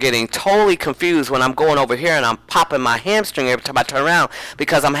muscles are getting totally confused when I'm going over here and I'm popping my hamstring every time I turn around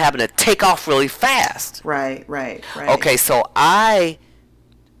because I'm having to take off really fast. Right. Okay, so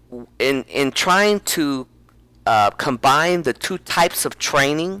in trying to combine the 2 types of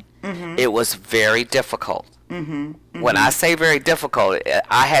training, it was very difficult. When I say very difficult,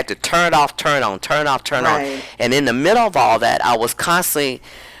 I had to turn it off, turn on. And in the middle of all that, I was constantly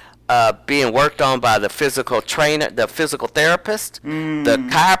being worked on by the physical trainer, the physical therapist, the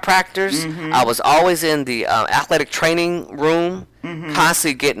chiropractors. I was always in the athletic training room,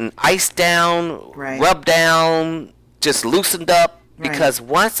 constantly getting iced down, rubbed down, just loosened up. Because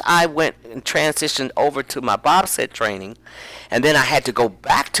once I went and transitioned over to my bobsled training, and then I had to go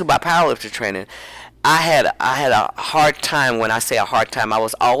back to my powerlifting training, I had a hard time. When I say a hard time, I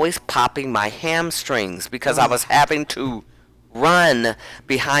was always popping my hamstrings because I was having to run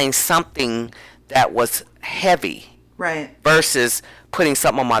behind something that was heavy. Right. Versus putting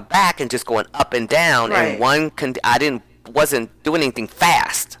something on my back and just going up and down. Right. And wasn't doing anything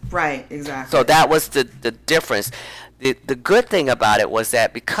fast. Right. Exactly. So that was the difference. The good thing about it was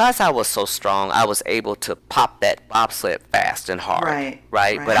that because I was so strong, I was able to pop that bobsled fast and hard.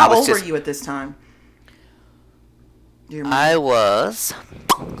 Right. But how old were you at this time? I was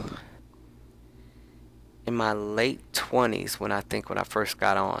in my late 20s when I first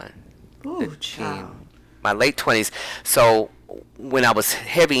got on the team. My late 20s. So when I was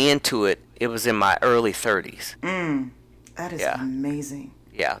heavy into it, it was in my early 30s. That is amazing.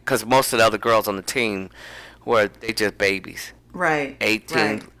 Yeah, because most of the other girls on the team where they just babies. Right. 18.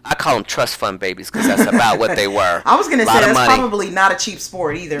 Right. I call them trust fund babies because that's about what they were. I was going to say that's money. probably not a cheap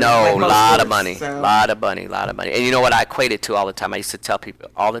sport either. No, like a most lot sports, of money. So. Lot of money. And you know what I equate it to all the time? I used to tell people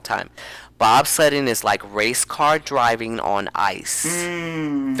all the time. Bobsledding is like race car driving on ice.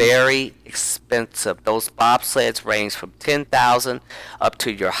 Very expensive. Those bobsleds range from $10,000 up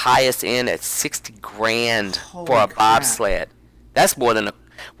to your highest end at $60,000 for a bobsled. That's more than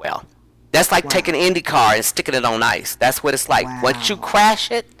that's like taking an Indy car and sticking it on ice. That's what it's like. Wow. Once you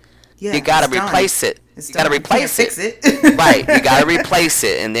crash it, yeah, you got to replace it. You got to replace it. Fix it. Right. You got to replace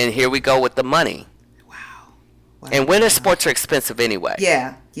it. And then here we go with the money. Wow. And winter sports are expensive anyway.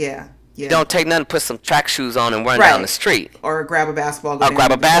 Yeah. You don't take nothing, put some track shoes on and run down the street. Or grab a basketball. Or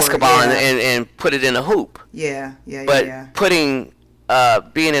grab a basketball and put it in a hoop. Yeah. But putting,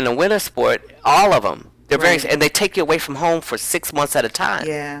 being in a winter sport, all of them, they're very, and they take you away from home for 6 months at a time.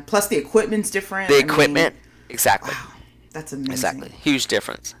 Yeah. Plus the equipment's different. The equipment, exactly. Wow. That's amazing. Exactly. Huge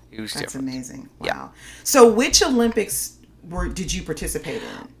difference. That's amazing. Wow. Yeah. So which Olympics did you participate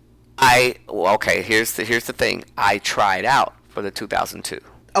in? Okay, here's the thing. I tried out for the 2002.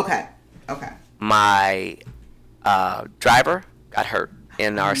 Okay. My driver got hurt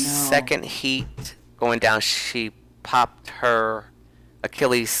in our second heat going down. She popped her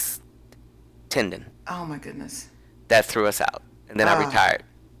Achilles tendon. Oh my goodness. That threw us out, and then I retired.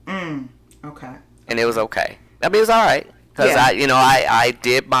 Okay. And it was okay. I mean, it was all right because I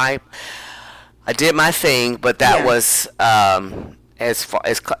did my thing, but that was as far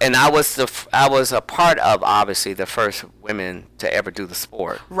as, and I was a part of obviously the first women to ever do the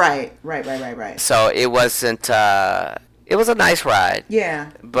sport. Right. So it wasn't. It was a nice ride.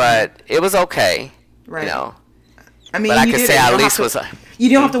 Yeah. But it was okay. Right. You know. I mean, but I can say at least you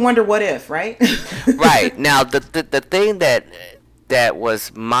don't have to wonder what if, right? Right. Now the thing that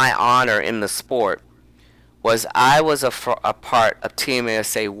was my honor in the sport was I was a part of Team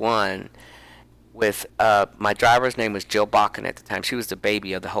USA 1 with my driver's name was Jill Bakken at the time. She was the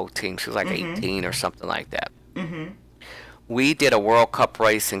baby of the whole team. She was like 18 or something like that. We did a World Cup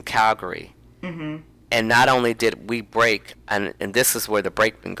race in Calgary. And not only did we break, and this is where the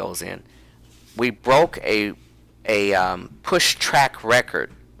brakeman goes in, we broke a push track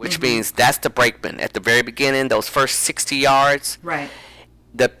record, which means that's the brakeman. At the very beginning, those first 60 yards, right.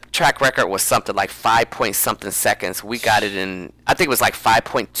 The track record was something like 5-point-something seconds. We got it in, I think it was like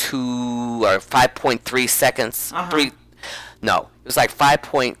 5.2 or 5.3 seconds. No, it was like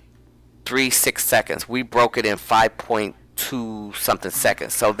 5.36 seconds. We broke it in 5.2 something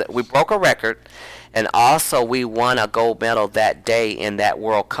seconds. So we broke a record, and also we won a gold medal that day in that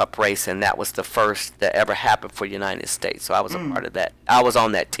World Cup race, and that was the first that ever happened for the United States. So I was a part of that. I was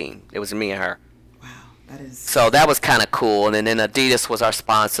on that team. It was me and her. So that was kind of cool, and then Adidas was our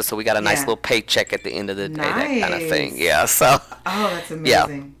sponsor, so we got a nice little paycheck at the end of the day, that kind of thing. Yeah, so. Oh, that's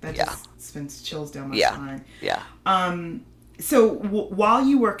amazing. That just sends chills down my spine. Yeah. So while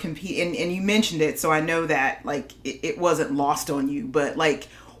you were competing, and you mentioned it, so I know that like it wasn't lost on you, but like,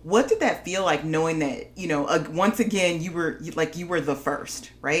 what did that feel like knowing that once again you were the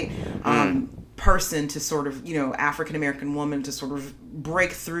first, right? Person to sort of, African American woman to sort of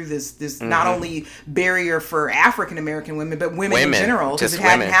break through this not only barrier for African American women, but women in general, because it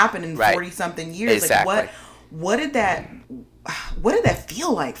hadn't happened in 40 something years. Exactly. Like what did that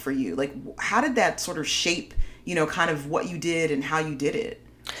feel like for you? Like, how did that sort of shape, kind of what you did and how you did it?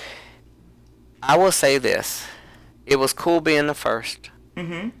 I will say this. It was cool being the first,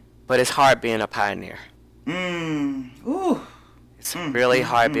 but it's hard being a pioneer. Ooh. It's really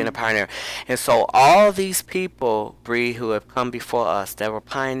hard being a pioneer. And so all these people, Bree, who have come before us that were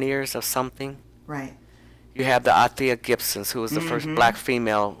pioneers of something. Right. You have the Althea Gibsons, who was the first black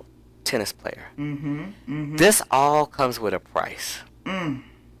female tennis player. This all comes with a price. A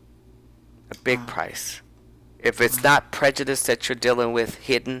big price. If it's not prejudice that you're dealing with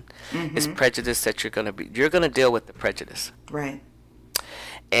hidden, it's prejudice that you're going to deal with the prejudice. Right.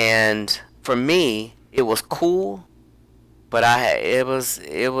 And for me, it was cool. But it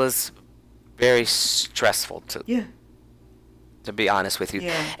was very stressful to be honest with you.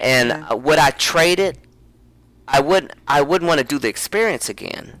 Yeah, and would I trade it? I wouldn't want to do the experience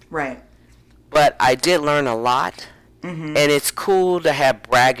again. Right. But I did learn a lot, and it's cool to have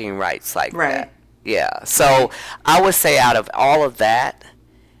bragging rights like that. Yeah. So I would say out of all of that,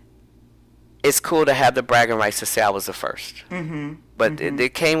 it's cool to have the bragging rights to say I was the first. But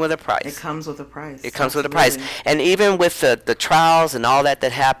it came with a price. It comes with a price. It comes with a price. And even with the trials and all that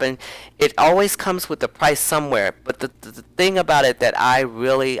happened, it always comes with a price somewhere. But the thing about it that I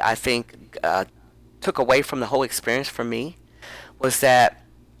think took away from the whole experience for me was that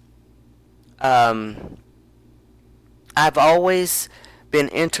I've always been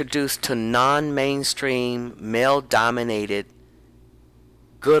introduced to non-mainstream, male-dominated,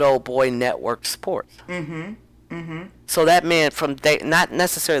 good old boy network sports. Mm-hmm. Mm-hmm. So that meant not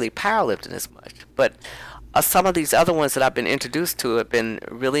necessarily powerlifting as much, but some of these other ones that I've been introduced to have been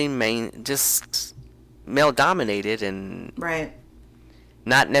really just male-dominated and Right.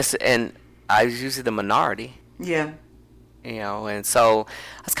 not necessarily. And I was usually the minority. Yeah. And so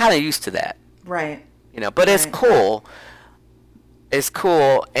I was kind of used to that. Right. But it's Right. cool. It's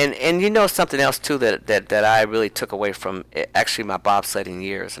cool, and something else too that I really took away from actually my bobsledding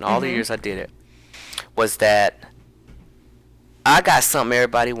years and all the years I did it was that I got something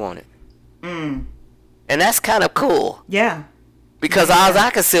everybody wanted, Mm. and that's kind of cool Yeah. because Yeah. I don't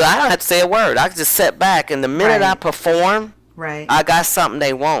have to say a word. I can just sit back, and the minute I Right. perform, Right. I got something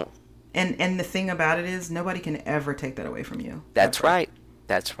they want. And the thing about it is nobody can ever take that away from you. That's Ever. right.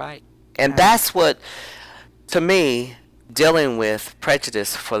 That's right. And that's what, to me, dealing with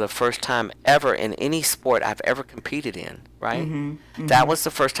prejudice for the first time ever in any sport I've ever competed in, right? Mm-hmm. That was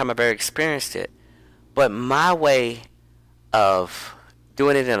the first time I've ever experienced it. But my way of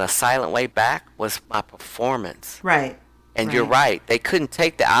doing it in a silent way back was my performance. Right. And you're right. They couldn't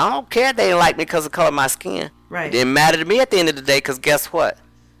take that. I don't care if they didn't like me because of the color of my skin. Right. It didn't matter to me at the end of the day because guess what?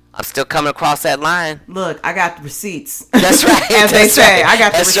 I'm still coming across that line. Look, I got the receipts. That's right. As they say, I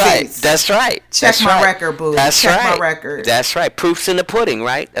got the receipts. That's right. Check my record, boo. Check my record. That's right. Proof's in the pudding,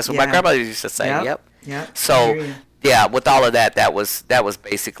 right? That's what my Yeah. grandmother used to say. Yep. Yep. I So, hear you. yeah, with all of that, that was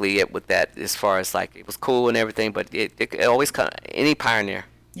basically it with that. As far as like it was cool and everything, but it always any pioneer,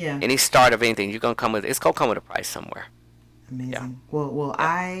 Yeah. any start of anything, it's gonna come with a price somewhere. Amazing. Yeah. Well,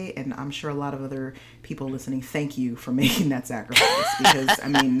 I, and I'm sure a lot of other people listening, thank you for making that sacrifice because, I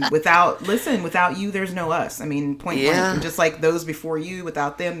mean, without you, there's no us. I mean, point blank. And just like those before you,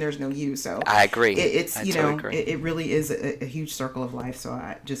 without them, there's no you. So I agree. It's, I you totally know, agree. it really is a huge circle of life. So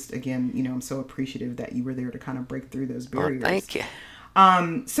I just, again, I'm so appreciative that you were there to kind of break through those barriers. Thank you.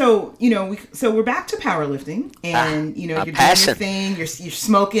 So we're back to powerlifting, and you're doing your thing. You're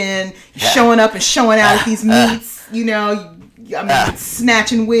smoking, you're showing up and showing out at these meets.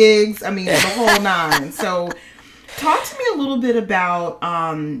 Snatching wigs. I mean, the whole nine. So, talk to me a little bit about,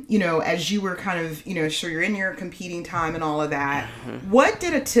 as you were kind of, so you're in your competing time and all of that. What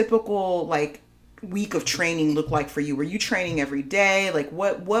did a typical week of training look like for you? Were you training every day? Like,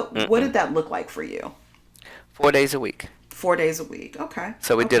 what did that look like for you? 4 days a week. 4 days a week. Okay.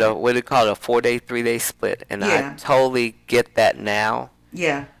 So we did what they call a 4-day, 3-day split, and I totally get that now.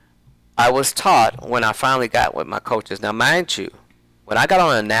 Yeah. I was taught when I finally got with my coaches. Now, mind you, when I got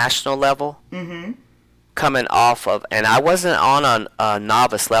on a national level, coming off of, and I wasn't on a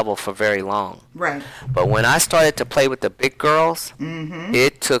novice level for very long. Right. But when I started to play with the big girls,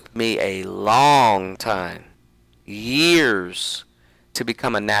 it took me a long time, years, to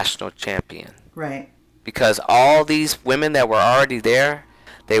become a national champion. Right. Because all these women that were already there,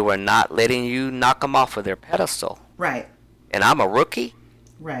 they were not letting you knock them off of their pedestal. Right. And I'm a rookie.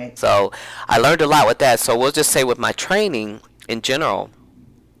 Right. So I learned a lot with that. So we'll just say with my training in general,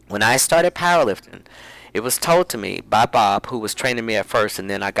 when I started powerlifting, it was told to me by Bob, who was training me at first, and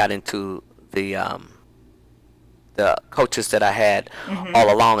then I got into the coaches that I had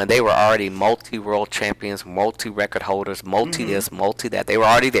all along, and they were already multi-world champions, multi-record holders, multi-this, multi-that. They were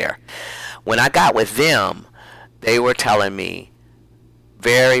already there. When I got with them, they were telling me,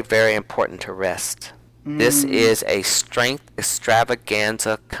 very, very important to rest. This is a strength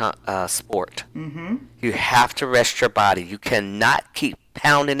extravaganza sport. You have to rest your body. You cannot keep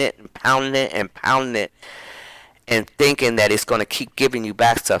pounding it and pounding it and pounding it and thinking that it's going to keep giving you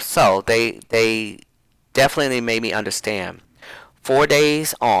back stuff. So they definitely made me understand. 4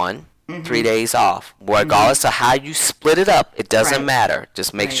 days on, 3 days off. Regardless of how you split it up, it doesn't matter.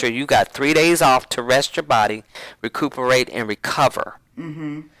 Just make sure you got 3 days off to rest your body, recuperate, and recover.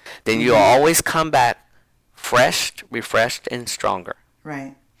 Then you'll always come back fresh, refreshed, and stronger.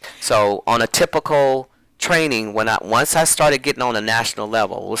 Right. So on a typical training, once I started getting on a national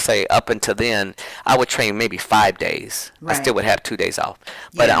level, we'll say up until then, I would train maybe 5 days. Right. I still would have 2 days off,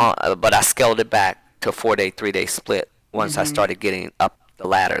 but I scaled it back to a 4-day, 3-day split once I started getting up the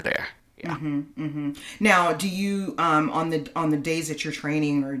ladder there. Yeah. Now, do you on the days that you're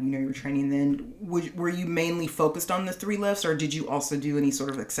training, or you're training, then were you mainly focused on the 3 lifts, or did you also do any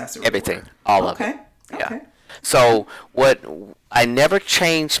sort of accessory? Everything, work? all of it. Okay. Yeah. Okay. So I never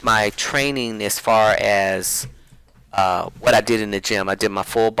changed my training as far as what I did in the gym. I did my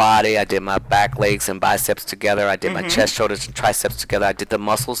full body. I did my back, legs, and biceps together. I did my chest, shoulders, and triceps together. I did the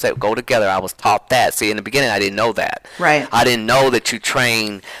muscles that go together. I was taught that. See, in the beginning, I didn't know that. Right. I didn't know that you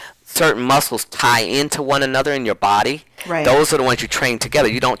train certain muscles tie into one another in your body. Right. Those are the ones you train together.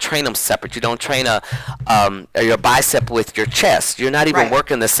 You don't train them separate. You don't train your bicep with your chest. You're not even Right.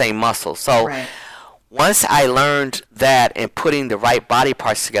 working the same muscle. So Right. once I learned that and putting the right body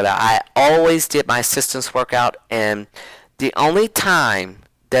parts together, I always did my assistance workout, and the only time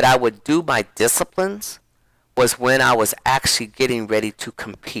that I would do my disciplines was when I was actually getting ready to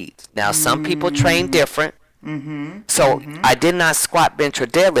compete. Now, some people train different. So I did not squat, bench, or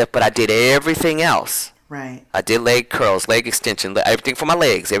deadlift, but I did everything else. Right. I did leg curls, leg extension, everything for my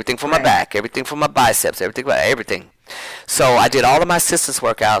legs, everything for my back, everything for my biceps, everything. So I did all of my assistance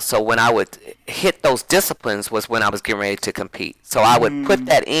workouts. So when I would hit those disciplines was when I was getting ready to compete. So I would put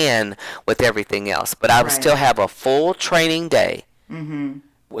that in with everything else. But I would still have a full training day.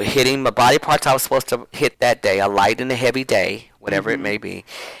 With hitting my body parts I was supposed to hit that day, a light and a heavy day, whatever it may be.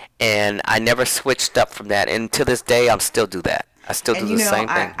 And I never switched up from that. And to this day, I'm still do that. I still do the same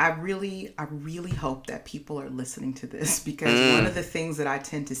thing. I really hope that people are listening to this, because one of the things that I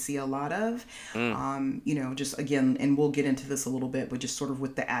tend to see a lot of, just again, and we'll get into this a little bit, but just sort of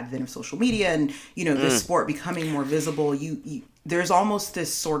with the advent of social media and, this sport becoming more visible, there's almost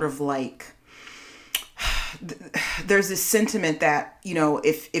this sort of like, there's this sentiment that,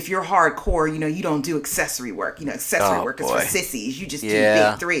 if you're hardcore, you don't do accessory work. Accessory work is for sissies. You just do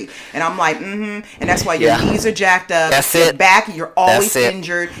big three. And I'm like, and that's why your knees are jacked up. That's your it. back, you're always That's it.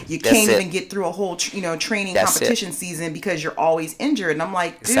 injured. You That's can't it. even get through a whole, training That's competition season because you're always injured. And I'm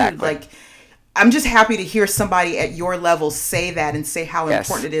like, dude, Exactly. I'm just happy to hear somebody at your level say that and say how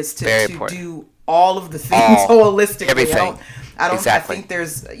important it is to do all of the things holistically. Everything. Exactly. I think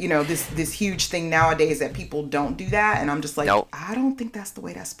there's, this huge thing nowadays that people don't do that. And I'm just like, Nope. I don't think that's the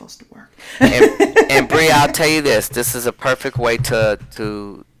way that's supposed to work. and Bree, I'll tell you this. This is a perfect way to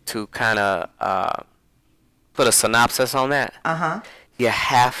kind of put a synopsis on that. You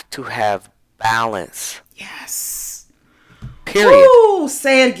have to have balance. Yes. Period. Ooh,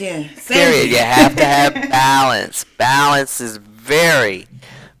 say it again. Period. You have to have balance. Balance is very,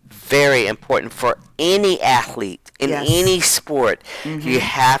 very important for any athlete in any sport. You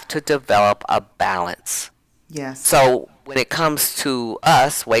have to develop a balance. Yes. So when it comes to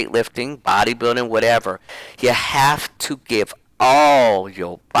us, weightlifting, bodybuilding, whatever, you have to give all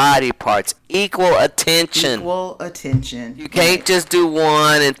your body parts equal attention. You can't just do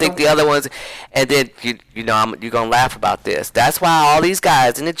one and think the other one's, and then you're gonna laugh about this. That's why all these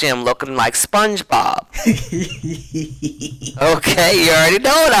guys in the gym looking like SpongeBob. Okay, you already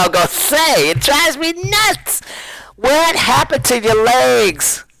know what I'm gonna say. It drives me nuts. What happened to your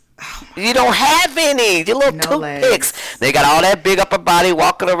legs? You don't have any. Your little toothpicks. They got all that big upper body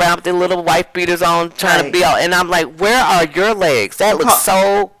walking around with their little wife beaters on trying to be out. And I'm like, where are your legs? That looks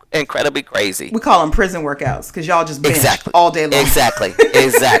so incredibly crazy. We call them prison workouts because y'all just bench all day long. Exactly.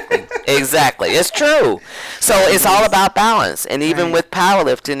 It's true. So it's all about balance. And even with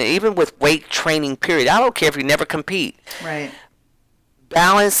powerlifting, even with weight training, period. I don't care if you never compete. Right.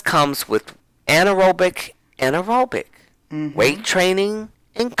 Balance comes with anaerobic and aerobic. Weight training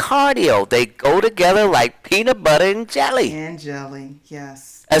and cardio. They go together like peanut butter and jelly. And jelly,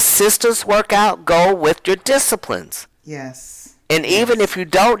 yes. Assistance workout go with your disciplines. Yes. And even if you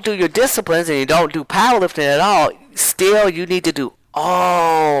don't do your disciplines and you don't do powerlifting at all, still you need to do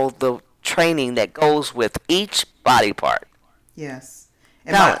all the training that goes with each body part. Yes.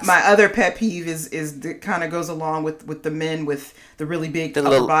 And my other pet peeve is that kind of goes along with the men with the really big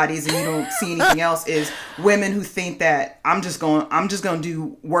upper bodies and you don't see anything else, is women who think that I'm just going to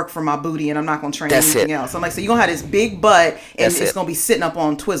do work for my booty and I'm not going to train anything else. I'm like, so you're going to have this big butt and it's going to be sitting up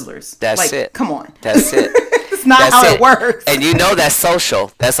on Twizzlers. That's it. Come on. That's it. It's not how it works. And that's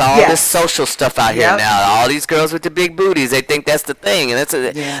social. That's all this social stuff out here now. All these girls with the big booties, they think that's the thing. And it's to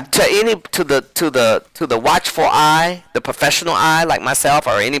the watchful eye, the professional eye like myself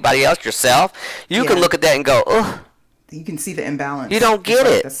or anybody else, yourself, you can look at that and go, ugh. You can see the imbalance. You don't get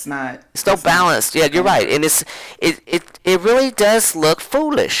it. It's not. It's no balance. Yeah, you're right. And it really does look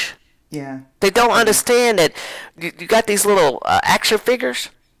foolish. Yeah. They don't understand that you got these little action figures.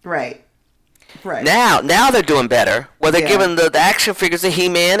 Right. Right. Now they're doing better. Well, they're giving the action figures, the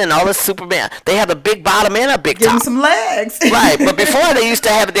He-Man and all the Superman. They have a big bottom and a big top. Give them some legs. Right. But before they used to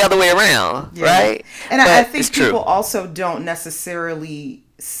have it the other way around. Yeah. Right. And I think people also don't necessarily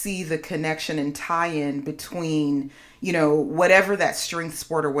see the connection and tie-in between, whatever that strength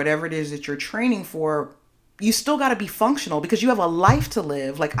sport or whatever it is that you're training for, you still got to be functional because you have a life to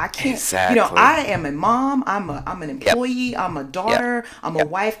live. Like I can't, Exactly. I am a mom, I'm an employee, I'm a daughter, I'm a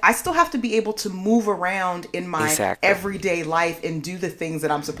wife. I still have to be able to move around in my everyday life and do the things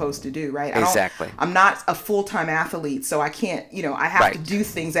that I'm supposed to do, right? I'm not a full-time athlete, so I can't, I have to do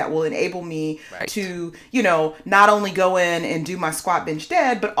things that will enable me to, not only go in and do my squat, bench,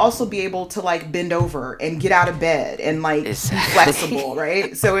 dead, but also be able to like bend over and get out of bed and like be flexible,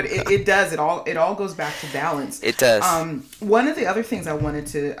 right? So it does, it all goes back to balance. It does. One of the other things I wanted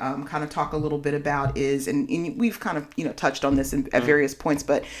to kind of talk a little bit about is, and we've kind of touched on this at various points,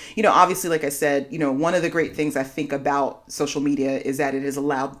 but obviously, like I said, one of the great things I think about social media is that it has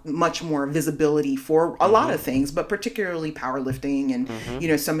allowed much more visibility for a lot of things, but particularly powerlifting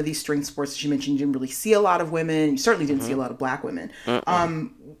and some of these strength sports that you mentioned. You didn't really see a lot of women. You certainly didn't see a lot of Black women.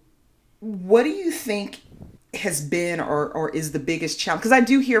 What do you think has been or is the biggest challenge? Because I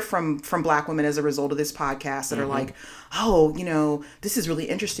do hear from Black women as a result of this podcast that are like, oh, this is really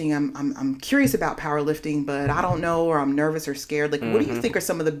interesting. I'm curious about powerlifting, but I don't know, or I'm nervous or scared. Like, what do you think are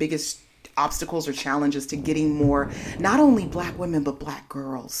some of the biggest obstacles or challenges to getting more, not only Black women, but Black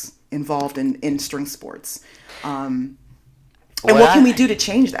girls involved in strength sports? And what can we do to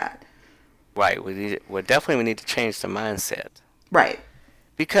change that? Right. We need to change the mindset. Right.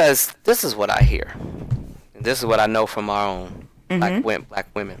 Because this is what I hear. This is what I know from our own Black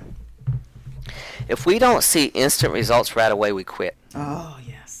women. If we don't see instant results right away, we quit. Oh,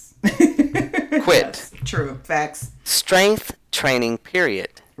 yes. Quit. Yes, true. Facts. Strength training,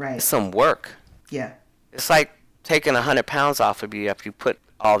 period. Right. It's some work. Yeah. It's like taking 100 pounds off of you after you put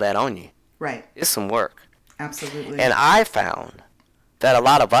all that on you. Right. It's some work. Absolutely. And I found that a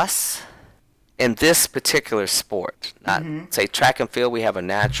lot of us in this particular sport, not say track and field, we have a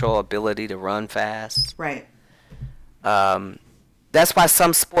natural ability to run fast. Right. That's why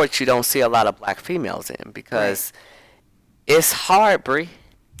some sports you don't see a lot of Black females in, because it's hard, Bree.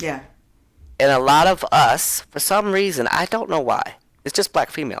 Yeah. And a lot of us, for some reason, I don't know why, it's just Black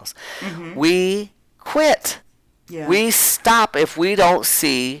females, we quit. Yeah. We stop if we don't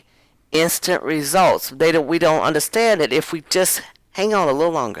see instant results. We don't understand that if we just hang on a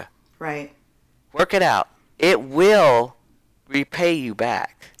little longer. Right. Work it out. It will repay you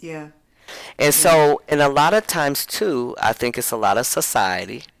back. Yeah. And so, and a lot of times too, I think it's a lot of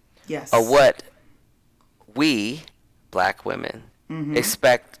society. Yes. Or what we, Black women,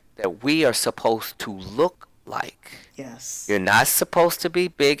 expect that we are supposed to look like. Yes. You're not supposed to be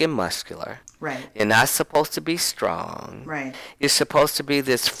big and muscular. Right. You're not supposed to be strong. Right. You're supposed to be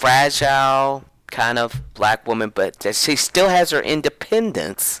this fragile kind of Black woman, but that she still has her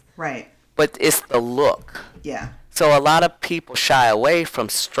independence. Right. But it's the look. Yeah. So a lot of people shy away from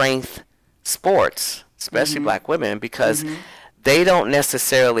strength sports, especially Black women, because they don't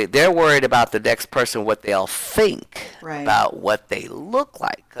necessarily, they're worried about the next person, what they'll think about what they look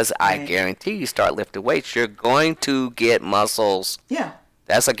like. Because I guarantee you start lifting weights, you're going to get muscles. Yeah.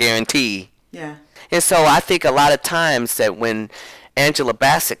 That's a guarantee. Yeah. And so I think a lot of times that when Angela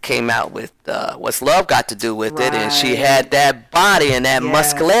Bassett came out with What's Love Got to Do with It, and she had that body and that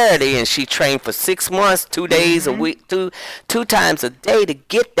muscularity, and she trained for 6 months, 2 days a week, two times a day to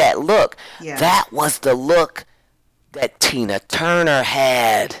get that look. Yeah. That was the look that Tina Turner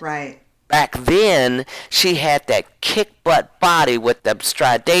had. Right. Back then, she had that kick butt body with the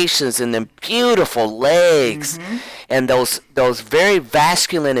striations and them beautiful legs, and those very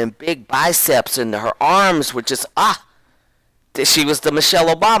vascular and big biceps, and her arms were just she was the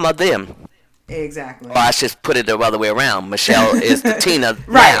Michelle Obama then. Exactly. Or I should put it the other way around. Michelle is the Tina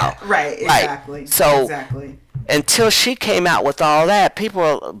now. Right. Exactly. So until she came out with all that,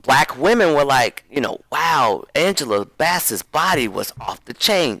 Black women were like, wow, Angela Bassett's body was off the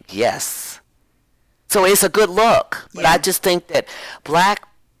chain. Yes. So it's a good look. But I just think that Black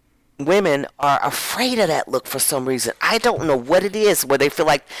women are afraid of that look for some reason. I don't know what it is, where they feel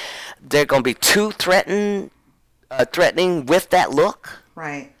like they're going to be too threatening with that look.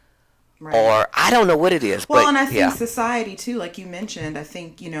 Right. Or I don't know what it is. Well, but, and I think society too, like you mentioned, I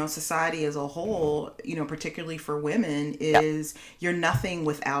think, society as a whole, particularly for women, is you're nothing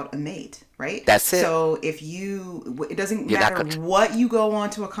without a mate, right? That's it. So if it doesn't matter what you go on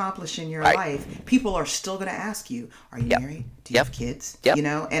to accomplish in your life, people are still going to ask you, are you married? Do you have kids?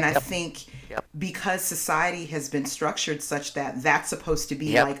 And I think because society has been structured such that that's supposed to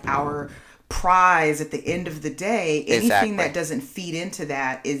be like our prize at the end of the day, anything that doesn't feed into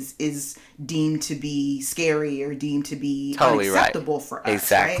that is deemed to be scary or deemed to be unacceptable for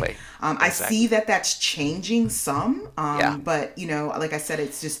us. Right? I see that that's changing some, but like I said,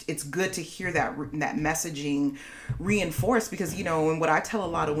 it's good to hear that messaging reinforced, because and what I tell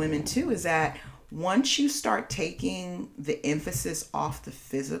a lot of women too is that once you start taking the emphasis off the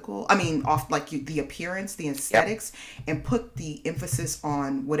physical, off like the appearance, the aesthetics, and put the emphasis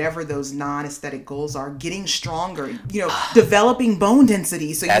on whatever those non-aesthetic goals are, getting stronger, developing bone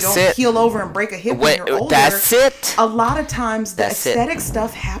density so you don't keel over and break a hip when you're older. That's it. A lot of times the aesthetic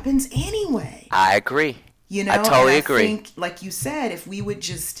stuff happens anyway. I agree. I totally agree. I think, like you said, if we would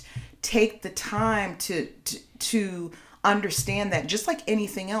just take the time to understand that, just like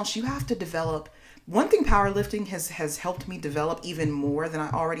anything else, you have to develop. One thing powerlifting has helped me develop even more than I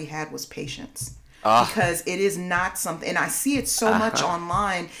already had was patience. Because it is not something, and I see it so much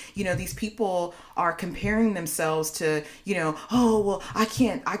online, these people are comparing themselves to, I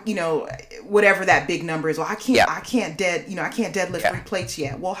can't, whatever that big number is. Well, I can't deadlift 3 plates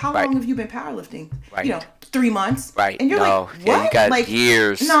yet. Well, how long have you been powerlifting? 3 months. Right. And you're like, what? Yeah, you got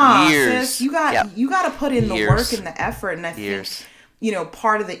years. Nah, years. sis, you got to put in the work and the effort. And I think,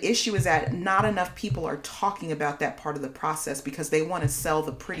 part of the issue is that not enough people are talking about that part of the process because they want to sell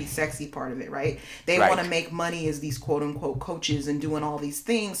the pretty sexy part of it, right? They want to make money as these quote unquote coaches and doing all these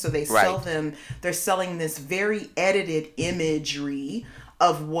things. So they sell them, they're selling this very edited imagery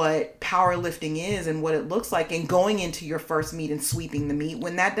of what powerlifting is and what it looks like, and going into your first meet and sweeping the meet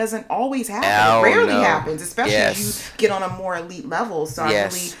when that doesn't always happen. It rarely happens, especially if you get on a more elite level. So I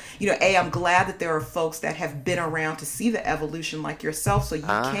really, I'm glad that there are folks that have been around to see the evolution like yourself, so you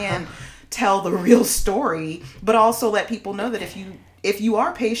can tell the real story, but also let people know that if you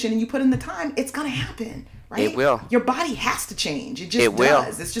are patient and you put in the time, it's going to happen. Right? It will. Your body has to change. It just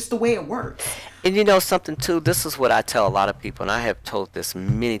does. It's just the way it works. And something too, this is what I tell a lot of people, and I have told this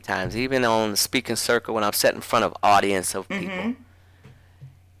many times, even on the speaking circle when I'm sitting in front of audience of people.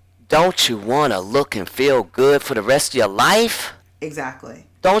 Don't you want to look and feel good for the rest of your life? Exactly.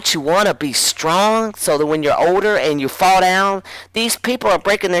 Don't you want to be strong so that when you're older and you fall down, these people are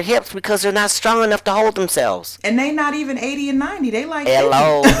breaking their hips because they're not strong enough to hold themselves. And they not even 80 and 90. They like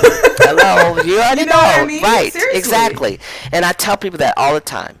Hello. Hello. You already know. What I mean? Right. Seriously. Exactly. And I tell people that all the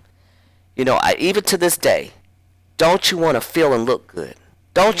time. Even to this day, don't you want to feel and look good?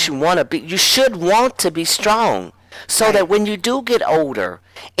 Don't you want to be, you should want to be strong. So that when you do get older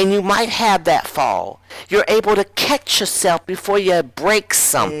and you might have that fall, you're able to catch yourself before you break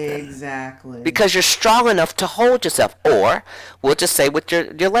something. Exactly. Because you're strong enough to hold yourself. Or we'll just say with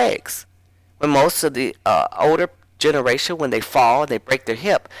your legs. When most of the older generation, when they fall and they break their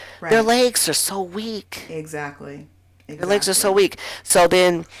hip, their legs are so weak. Exactly. Their legs are so weak. So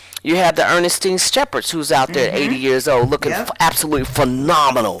then you have the Ernestine Shepherds, who's out there at 80 years old, looking absolutely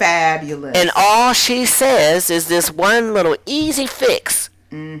phenomenal. Fabulous. And all she says is this one little easy fix.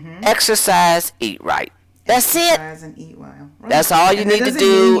 Exercise, eat right. That's it. Exercise and eat well. Right. That's all you need to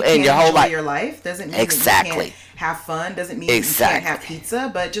do in your whole life. Your life doesn't mean that you can't have fun. Doesn't mean that you can't have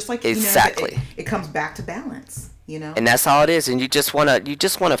pizza. But just like it comes back to balance. And that's all it is. And you just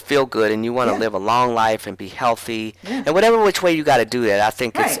wanna feel good, and you wanna live a long life and be healthy. And whatever which way you got to do that, I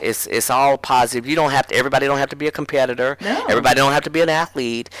think it's all positive. You don't have to. Everybody don't have to be a competitor. No. Everybody don't have to be an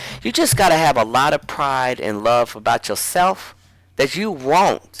athlete. You just got to have a lot of pride and love about yourself that you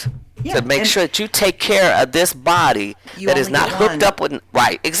want. To make sure that you take care of this body that is not hooked up with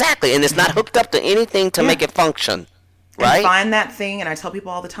exactly, and it's not hooked up to anything to make it function. Right? And find that thing, and I tell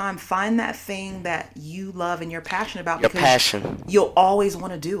people all the time, find that thing that you love and you're passionate about. Your passion. You'll always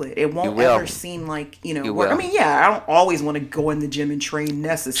want to do it. It won't ever seem like, work. I mean, I don't always want to go in the gym and train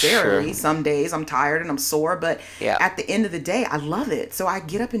necessarily. Sure. Some days I'm tired and I'm sore, but at the end of the day, I love it. So I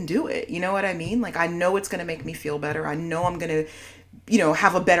get up and do it. You know what I mean? Like, I know it's going to make me feel better. I know I'm going to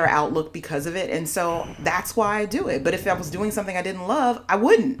have a better outlook because of it. And so that's why I do it. But if I was doing something I didn't love, I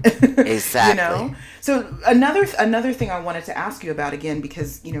wouldn't. Exactly. So another thing I wanted to ask you about, again,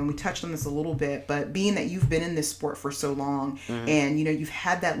 because, we touched on this a little bit, but being that you've been in this sport for so long and, you've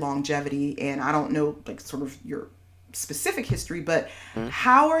had that longevity, and I don't know, like, sort of your specific history, but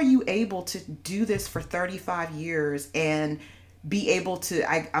how are you able to do this for 35 years and be able to,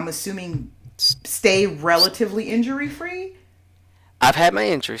 I'm assuming, stay relatively injury free? I've had my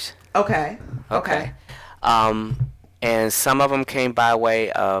injuries. Okay. And some of them came by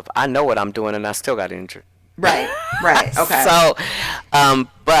way of, I know what I'm doing and I still got injured. Right. Okay. So,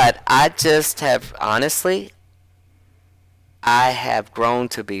 but I just have, honestly, I have grown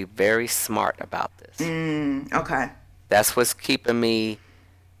to be very smart about this. Okay. That's what's keeping me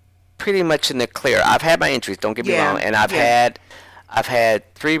pretty much in the clear. I've had my injuries, don't get me wrong, and I've had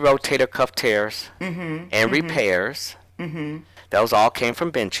 3 rotator cuff tears and repairs. Those all came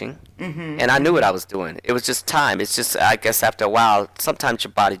from benching, and I knew what I was doing. It was just time. It's just, I guess after a while, sometimes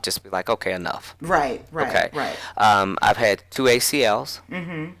your body just be like, okay, enough. Right. I've had 2 ACLs,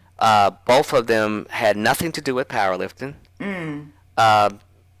 Both of them had nothing to do with powerlifting. Uh,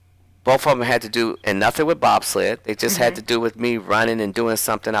 both of them had to do and nothing with bobsled. They just had to do with me running and doing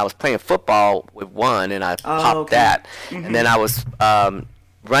something. I was playing football with one, and I popped that, and then I was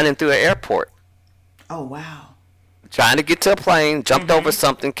running through an airport. Oh wow! Trying to get to a plane, jumped over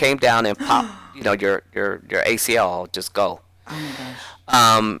something, came down, and popped. You know, your ACL just go. Oh my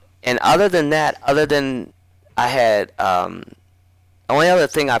gosh. And other than that, I had only other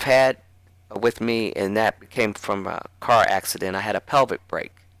thing I've had with me, and that came from a car accident. I had a pelvic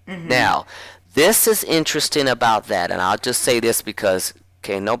break. Now, this is interesting about that, and I'll just say this because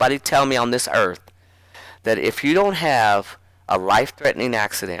can nobody tell me on this earth that if you don't have a life-threatening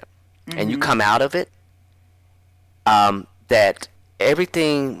accident and you come out of it, that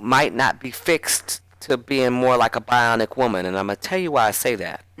everything might not be fixed to being more like a bionic woman, and I'm gonna tell you why I say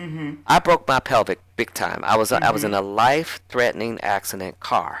that. I broke my pelvic big time. I was in a life-threatening accident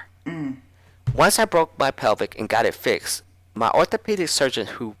car. Once I broke my pelvic and got it fixed, my orthopedic surgeon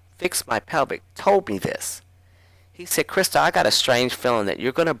who fixed my pelvic told me this. He said, Krista, I got a strange feeling that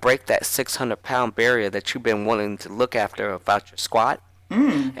you're going to break that 600-pound barrier that you've been wanting to look after about your squat.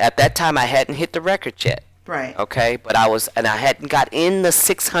 At that time, I hadn't hit the record yet. Right. Okay, but I hadn't got in the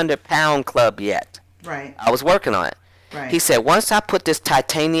 600-pound club yet. Right. I was working on it. Right. He said, once I put this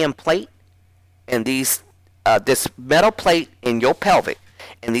titanium plate and this metal plate in your pelvic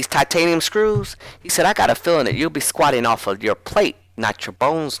and these titanium screws, he said, I got a feeling that you'll be squatting off of your plate, not your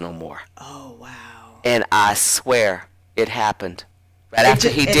bones no more. Oh, wow. And I swear it happened. Right after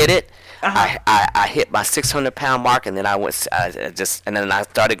he did it, I hit my 600-pound mark, and then I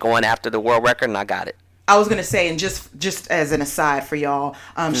started going after the world record, and I got it. I was gonna say, and just as an aside for y'all,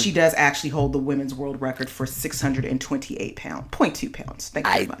 she does actually hold the women's world record for 628 pounds, 0.2 pounds. Thank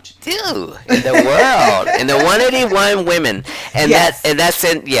you very much. I do in the world, in the 181 women, and that's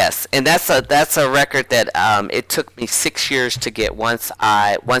a record that it took me 6 years to get. Once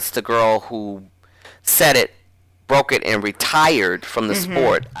the girl who set it broke it and retired from the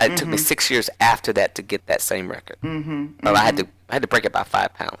sport, it took me 6 years after that to get that same record. I had to break it by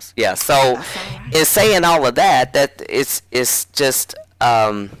 5 pounds. Yeah. So, in saying all of that, it's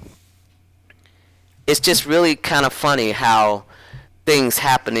just really kind of funny how things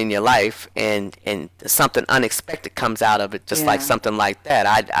happen in your life and something unexpected comes out of it, just like something like that.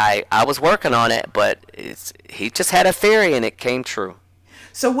 I was working on it, but he just had a theory and it came true.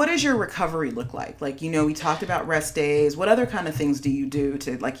 So what does your recovery look like? Like, we talked about rest days. What other kind of things do you do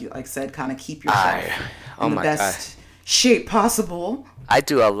to, like said, kind of keep yourself in the best shape possible? I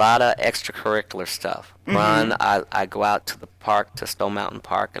do a lot of extracurricular stuff. Run. I go out to the park, to Stone Mountain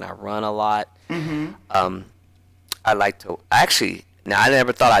Park, and I run a lot. I like to actually. Now, I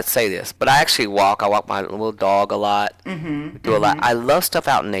never thought I'd say this, but I actually walk. I walk my little dog a lot. Do a lot. I love stuff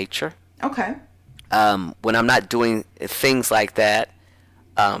out in nature. Okay. When I'm not doing things like that,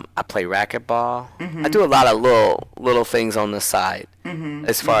 I play racquetball. I do a lot of little things on the side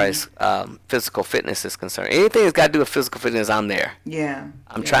as far as physical fitness is concerned. Anything that's got to do with physical fitness, I'm there. Yeah.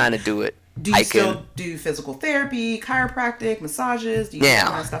 I'm trying to do it. Do you still do physical therapy, chiropractic, massages? Do you do that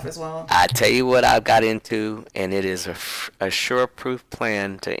kind of stuff as well? I tell you what I've got into, and it is a sure proof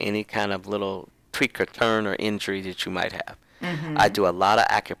plan to any kind of little tweak or turn or injury that you might have. I do a lot of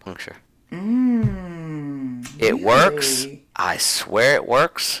acupuncture. It works. I swear it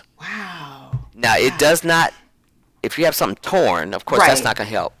works. Wow. Now, it does not, if you have something torn, of course, that's not going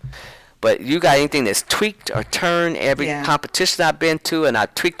to help. But you got anything that's tweaked or turned, every competition I've been to, and I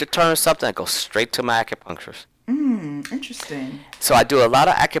tweaked or turned something, I go straight to my acupuncturist. Interesting. So I do a lot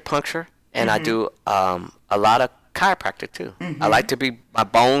of acupuncture, and I do a lot of chiropractic too. I like to be my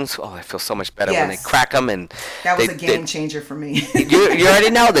bones. Oh, I feel so much better when they crack them, and that was a game changer for me. you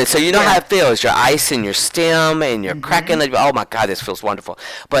already know this, so you know how it feels. You're icing your stem, and you're cracking. Oh my God, this feels wonderful.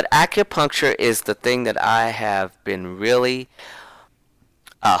 But acupuncture is the thing that I have been really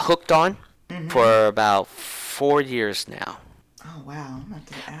hooked on for about 4 years now. Oh wow!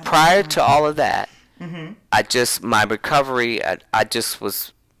 Prior to all of that, my recovery, I just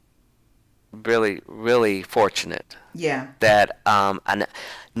was really, really fortunate. Yeah. That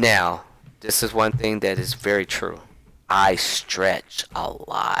now, this is one thing that is very true. I stretch a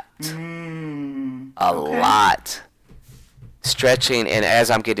lot. A lot. Stretching, and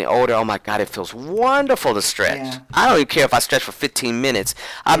as I'm getting older, oh my God, it feels wonderful to stretch. Yeah. I don't even care if I stretch for 15 minutes.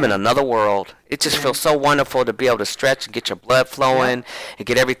 I'm in another world. It just feels so wonderful to be able to stretch and get your blood flowing and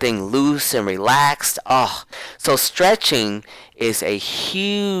get everything loose and relaxed. Oh, so stretching is a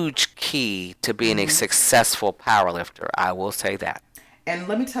huge key to being a successful powerlifter. I will say that. And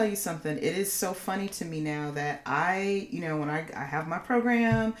let me tell you something. It is so funny to me now that when I have my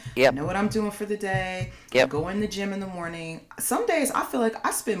program, I know what I'm doing for the day. I go in the gym in the morning. Some days I feel like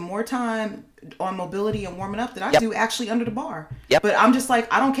I spend more time on mobility and warming up than I do actually under the bar. But I'm just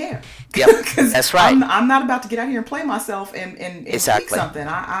like, I don't care. That's right. I'm not about to get out here and play myself and pick something.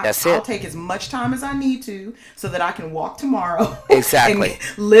 I'll take as much time as I need to so that I can walk tomorrow. Exactly.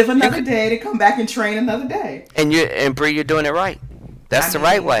 And live another day to come back and train another day. And Bree, you're doing it right. That's the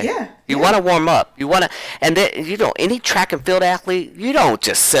right way. Yeah. You want to warm up. You want to, and then, any track and field athlete, you don't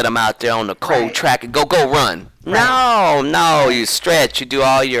just sit them out there on the cold track and go run. Right. No, you stretch. You do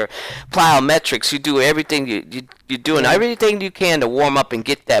all your plyometrics. You do everything. You're doing everything you can to warm up and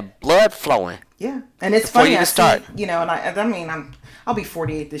get that blood flowing. Yeah, and it's funny. I start. I'll be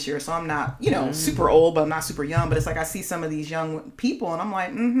 48 this year, so I'm not, super old, but I'm not super young. But it's like I see some of these young people, and I'm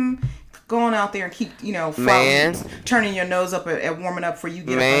like, going out there and keep, turning your nose up at warming up before you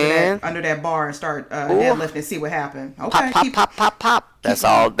get up under that bar and start deadlifting and see what happens. Okay, pop. That's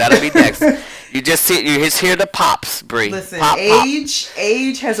all. That'll be next. You just hear the pops, Bree. Listen, pop.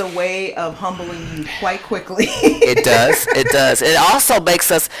 Age has a way of humbling you quite quickly. It does. It also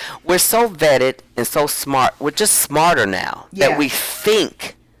makes us. We're so vetted and so smart. We're just smarter now that we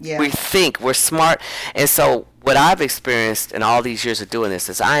think. Yeah. We think we're smart, and so what I've experienced in all these years of doing this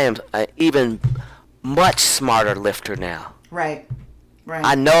is I am an even much smarter lifter now. Right.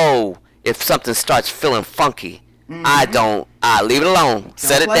 I know if something starts feeling funky, I leave it alone.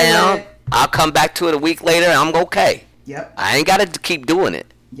 Set it down. I'll come back to it a week later and I'm okay. Yep. I ain't got to keep doing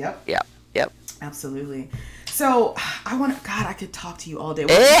it. Yep. Absolutely. So I could talk to you all day.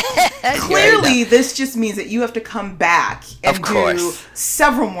 Clearly, this just means that you have to come back and do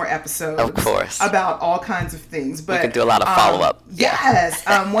several more episodes. Of course. About all kinds of things. But we can do a lot of follow-up. Yes.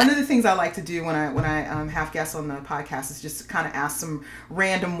 One of the things I like to do when I have guests on the podcast is just kind of ask some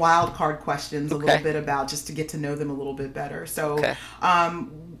random wild card questions a little bit about just to get to know them a little bit better. So,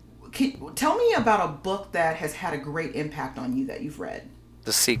 tell me about a book that has had a great impact on you that you've read.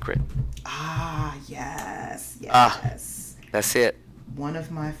 The Secret. Yes. That's it. One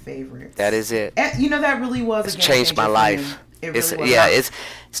of my favorites. That is it. That really was. It's changed my life. It really was. Yeah, it's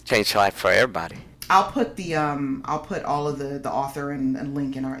changed life for everybody. I'll put all of the author and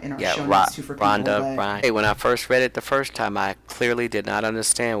link in our show notes too for people. Rhonda. Hey, when I first read it the first time, I clearly did not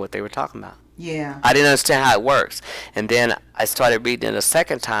understand what they were talking about. Yeah. I didn't understand how it works, and then I started reading it a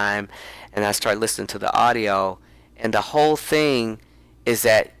second time, and I started listening to the audio, and the whole thing is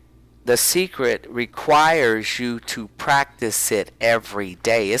that The Secret requires you to practice it every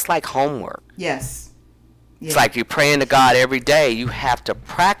day. It's like homework. Yes. Yeah. It's like you're praying to God every day. You have to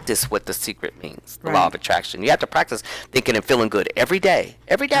practice what The Secret means, the law of attraction. You have to practice thinking and feeling good every day.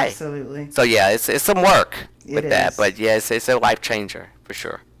 Every day. Absolutely. So, yeah, it's some work with that. But, yes, it's a life changer for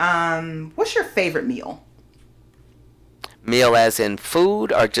sure. What's your favorite meal? Meal as in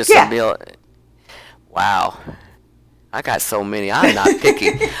food or just a meal? Wow. I got so many. I'm not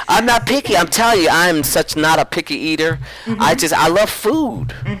picky. I'm telling you, I'm such not a picky eater. I love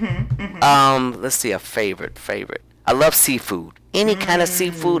food. Let's see, a favorite. I love seafood. Any kind of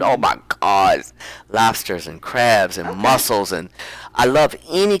seafood. Oh my God. Lobsters and crabs and mussels, and I love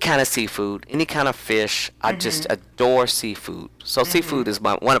any kind of seafood, any kind of fish. I just adore seafood. So seafood is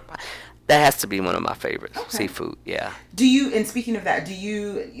that has to be one of my favorites. Seafood, yeah. And speaking of that,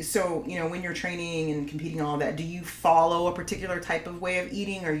 when you're training and competing and all that, do you follow a particular type of way of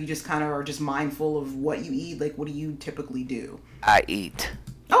eating, or you just kind of are just mindful of what you eat? Like, what do you typically do? I eat.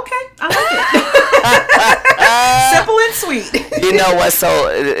 Okay, I like it. Simple and sweet. You know what?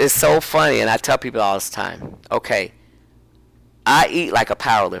 It's so funny, and I tell people all this time. Okay, I eat like a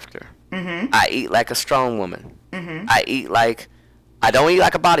power lifter. I eat like a strong woman. I don't eat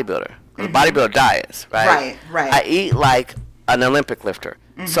like a bodybuilder. The bodybuilder diets, right? Right. I eat like an Olympic lifter.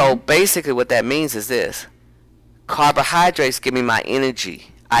 So basically what that means is this. Carbohydrates give me my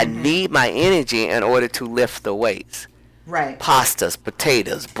energy. I need my energy in order to lift the weights. Right. Pastas,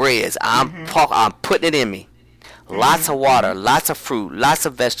 potatoes, breads. I'm putting it in me. Lots of water, lots of fruit, lots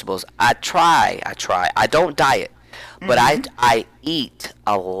of vegetables. I try. I don't diet. But I eat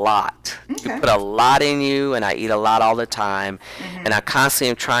a lot. You put a lot in you, and I eat a lot all the time. And I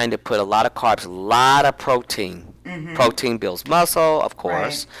constantly am trying to put a lot of carbs, a lot of protein. Protein builds muscle, of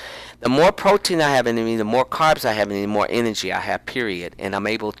course. Right. The more protein I have in me, the more carbs I have in me, the more energy I have, period. And I'm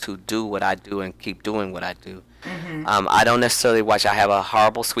able to do what I do and keep doing what I do. I don't necessarily watch. I have a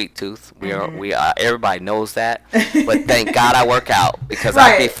horrible sweet tooth. Everybody knows that. But thank God I work out, because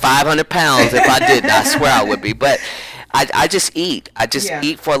I'd be 500 pounds if I didn't. I swear I would be. But I just eat. I just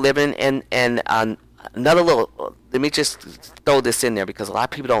eat for a living, and Another little, let me just throw this in there because a lot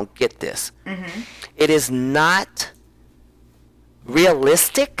of people don't get this. It is not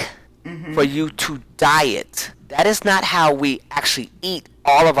realistic for you to diet. That is not how we actually eat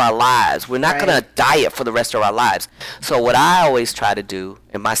all of our lives. We're not going to diet for the rest of our lives. So what I always try to do,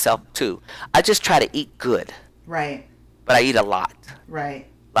 and myself too, I just try to eat good. Right. But I eat a lot. Right.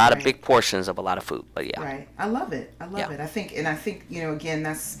 A lot of big portions of a lot of food. But yeah. Right. I love it. I love it. I think, again,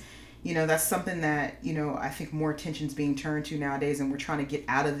 that's something that, I think more attention's being turned to nowadays, and we're trying to get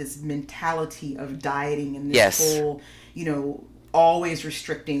out of this mentality of dieting and this whole, always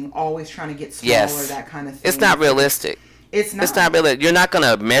restricting, always trying to get smaller, that kind of thing. It's not realistic. It's not. It's not realistic. You're not going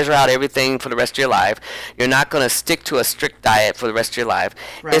to measure out everything for the rest of your life. You're not going to stick to a strict diet for the rest of your life.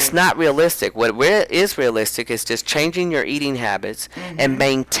 Right. It's not realistic. What is realistic is just changing your eating habits and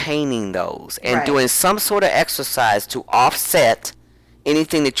maintaining those and doing some sort of exercise to offset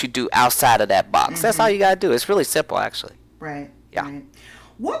anything that you do outside of that box. That's all you got to do. It's really simple, actually. Right. Yeah. Right.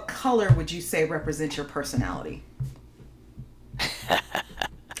 What color would you say represents your personality?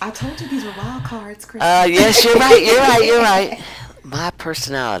 I told you these were wild cards, Krista. Yes, you're right. My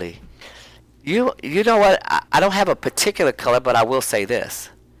personality. You know what? I don't have a particular color, but I will say this.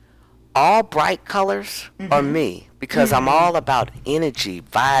 All bright colors are me because I'm all about energy,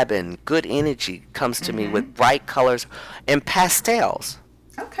 vibing. Good energy comes to me with bright colors and pastels.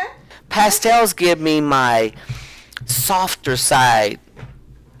 Okay. Pastels give me my softer side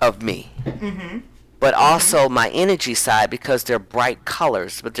of me. But also my energy side because they're bright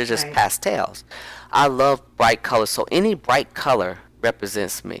colors, but they're just pastels. I love bright colors, so any bright color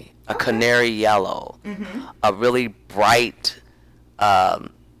represents me. A canary yellow, a really bright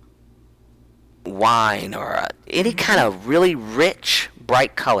wine, or any kind of really rich,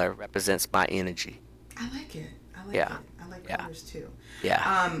 bright color represents my energy. I like it. I like colors too.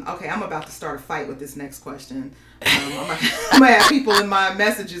 Yeah. Okay, I'm about to start a fight with this next question. I'm gonna have people in my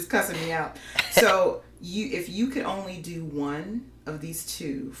messages cussing me out. So, if you could only do one of these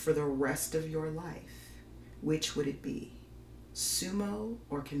two for the rest of your life, which would it be? Sumo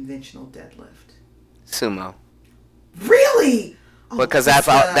or conventional deadlift? Sumo. Really? Because that's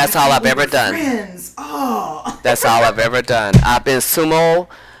all I've ever done. Friends. Oh. That's all I've ever done. I've been sumo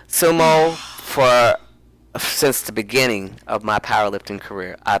for since the beginning of my powerlifting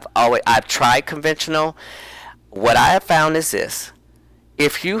career. I've tried conventional. What I have found is this: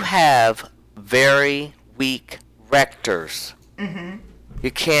 if you have very weak rectors,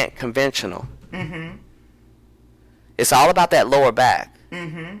 you can't conventional. It's all about that lower back.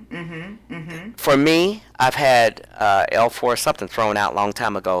 For me, I've had L4 something thrown out a long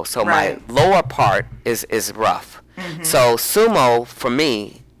time ago, so my lower part is rough. So sumo for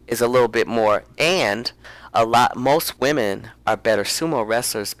me is a little bit more, and most women are better sumo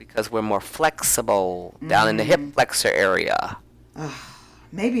wrestlers because we're more flexible down in the hip flexor area.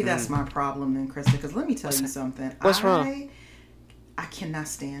 Maybe that's my problem then, Krista, because let me tell you something. What's wrong? I cannot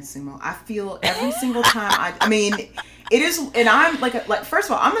stand sumo. I feel every single time it is, and I'm like first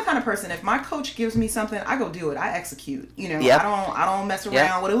of all, I'm the kind of person, if my coach gives me something, I go do it. I execute. I don't mess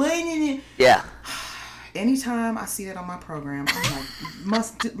around with it. Yeah. Anytime I see that on my program, I'm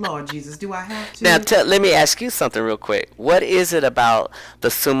like, Lord Jesus, do I have to? Now, let me ask you something real quick. What is it about the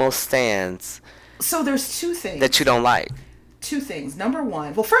sumo stands? So there's two things that you don't like. Two things. Number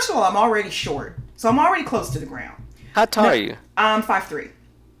one, well, first of all, I'm already short, so I'm already close to the ground. How tall are you? I'm 5'3".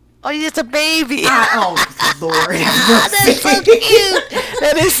 Oh, you're just a baby. Oh, Lord. That's so cute.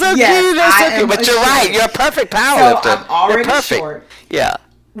 That is so cute. That's so cute. But you're right. You're a perfect powerlifter. So I'm already short. Yeah.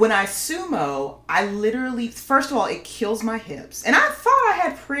 When I sumo, I literally, first of all, it kills my hips. And I thought I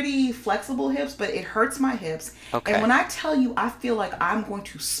had pretty flexible hips, but it hurts my hips. Okay. And when I tell you, I feel like I'm going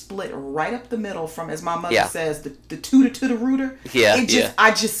to split right up the middle from, as my mother says, the tutor to the rooter. Yeah.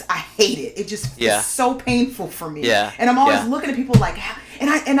 I hate it. It just is so painful for me. Yeah. And I'm always looking at people like,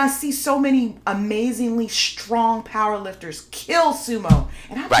 and I see so many amazingly strong powerlifters kill sumo.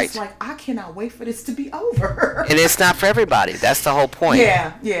 And I'm just like, I cannot wait for this to be over. And it's not for everybody. That's the whole point.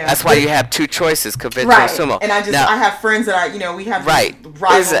 Yeah. That's why you have two choices, conventional sumo. And I have friends that we have this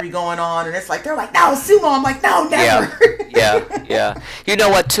rivalry going on, and it's like, they're like, no, sumo. I'm like, no, never. Yeah. You know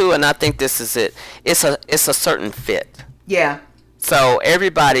what, too? And I think this is it. It's a certain fit. Yeah. So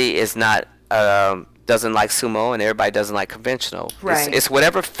everybody is not, doesn't like sumo, and everybody doesn't like conventional. Right. It's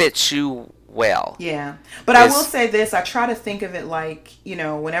whatever fits you well. Yeah. But I will say this. I try to think of it like,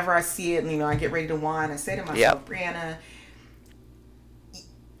 whenever I see it, and, I get ready to whine, I say to myself, Brianna,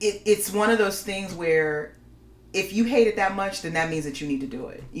 it's one of those things where if you hate it that much, then that means that you need to do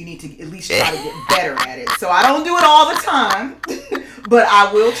it. You need to at least try to get better at it. So I don't do it all the time, but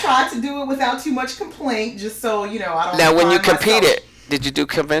I will try to do it without too much complaint, just so, I don't. Now, when you competed, did you do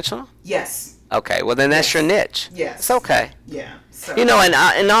conventional? Yes. Okay, well then that's your niche. Yes. It's okay. Yeah. So. And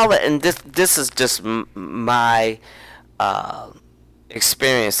all that, and this is just my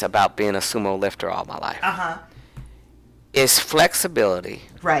experience about being a sumo lifter all my life. It's flexibility.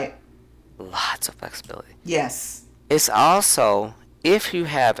 Right. Lots of flexibility. Yes. It's also, if you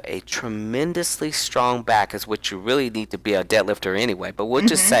have a tremendously strong back, is what you really need to be a deadlifter anyway. But we'll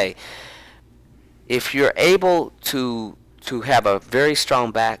just say, if you're able to have a very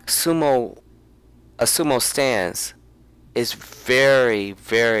strong back, a sumo stance is very,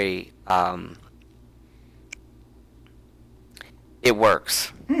 very, it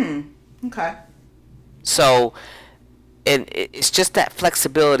works. Okay. So, and it's just that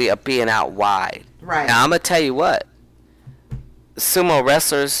flexibility of being out wide. Right. Now, I'm going to tell you what, sumo,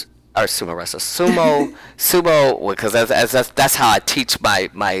 because that's how I teach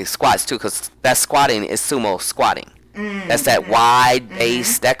my squats too, because that squatting is sumo squatting. That's that wide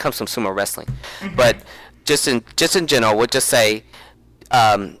base, that comes from sumo wrestling. But just in general, we'll just say,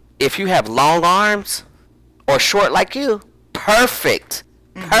 if you have long arms or short like you, perfect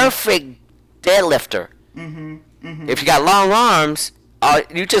deadlifter. If you got long arms,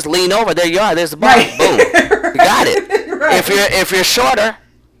 you just lean over. There you are. There's the bar. Right. Boom. You got it. Right. If you're shorter,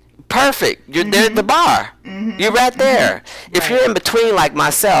 perfect. You're there at the bar. You're right there. If you're in between like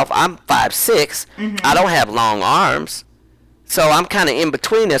myself, I'm 5'6". I don't have long arms, so I'm kind of in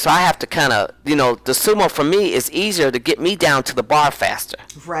between there. So I have to kind of, the sumo for me is easier to get me down to the bar faster.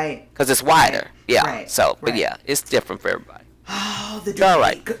 Right. Because it's wider. Right. Yeah. Right. So, but yeah, it's different for everybody. Oh, the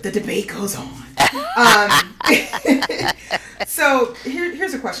debate goes on. So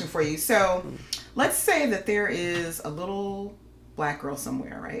here's a question for you. So let's say that there is a little black girl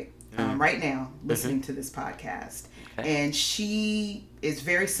somewhere, right? Right now, listening to this podcast. Okay. And she is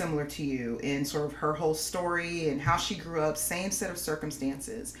very similar to you in sort of her whole story and how she grew up, same set of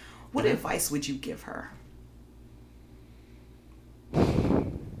circumstances. What advice would you give her?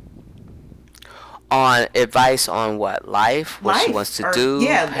 On advice on what? Life? What she wants to do?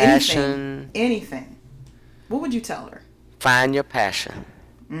 Yeah, passion? Anything. What would you tell her? Find your passion.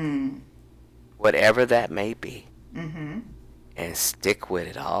 Whatever that may be. And stick with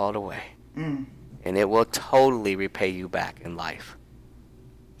it all the way. And it will totally repay you back in life.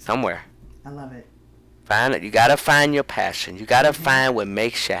 Somewhere. I love it. Find it. You got to find your passion. You got to find what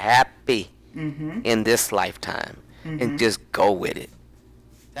makes you happy in this lifetime. And just go with it.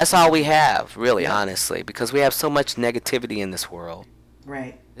 That's all we have, really, honestly, because we have so much negativity in this world.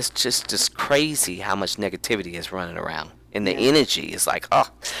 Right. It's just crazy how much negativity is running around. And the energy is like, oh.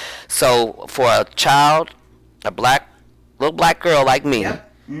 So for a child, little black girl like me,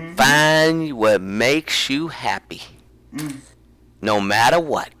 find what makes you happy, no matter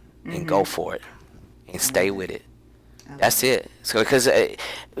what, and go for it, and stay with it. That's it. So because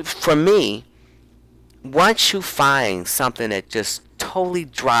for me, once you find something that just totally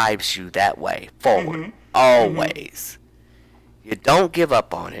drives you that way forward, always, you don't give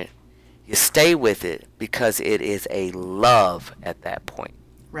up on it. You stay with it because it is a love at that point.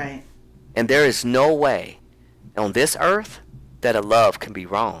 Right. And there is no way on this earth that a love can be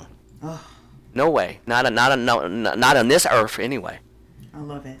wrong. Oh. No way. Not on this earth anyway. I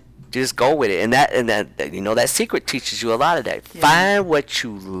love it. Just go with it, and that secret teaches you a lot of that. Yeah. Find what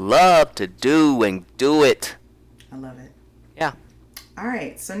you love to do and do it. I love it. Yeah. All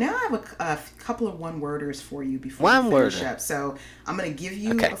right, so now I have a couple of one-worders for you before we finish up. So I'm going to give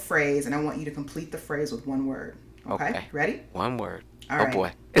you a phrase, and I want you to complete the phrase with one word. Okay. Ready? One word. All right. Oh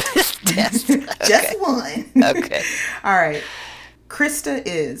boy. Just one. Okay. All right. Krista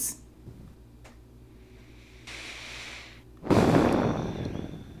is.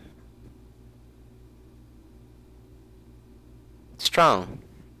 Strong.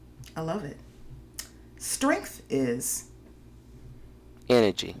 I love it. Strength is.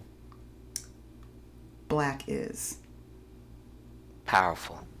 Energy. Black is.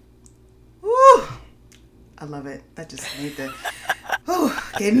 Powerful. Woo! I love it. That just made the.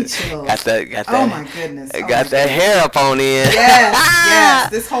 Gave me chills. Got that. Oh my goodness. Got that hair up on end. Yes.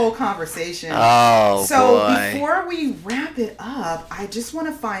 This whole conversation. Oh, so boy. Before we wrap it up, I just want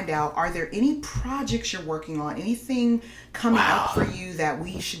to find out: are there any projects you're working on? Anything coming up for you that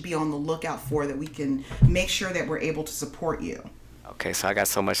we should be on the lookout for, that we can make sure that we're able to support you? Okay, so I got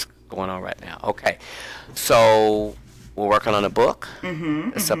so much going on right now. Okay, so we're working on a book.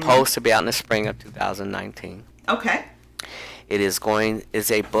 It's supposed to be out in the spring of 2019. Okay.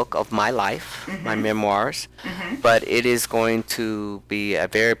 is a book of my life, my memoirs, but it is going to be a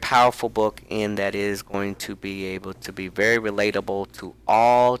very powerful book in that it is going to be able to be very relatable to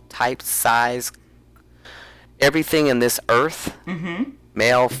all types, size, everything in this earth,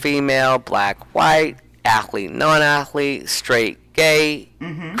 male, female, black, white, athlete, non-athlete, straight, gay,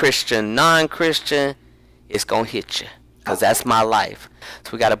 Christian, non-Christian. It's going to hit you because that's my life.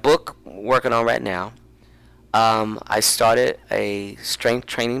 So we got a book working on right now. I started a strength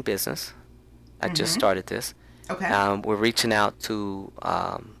training business. I just started this. Okay. We're reaching out to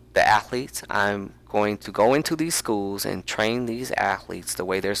the athletes. I'm going to go into these schools and train these athletes the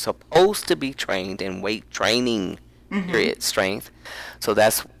way they're supposed to be trained in weight training, period, strength. So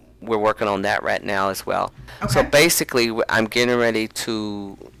we're working on that right now as well. Okay. So basically, I'm getting ready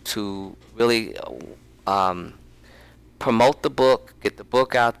to really promote the book, get the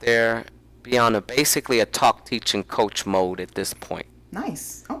book out there, be on basically a talk, teach, and coach mode at this point.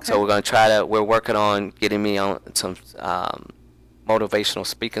 Nice. Okay. So we're working on getting me on some motivational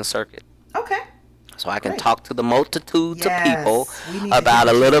speaking circuit. Okay. So I can Great. talk to the multitudes of people We need about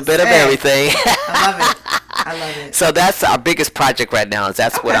to a hear little what you bit of say. everything. I love it. I love it. So that's our biggest project right now.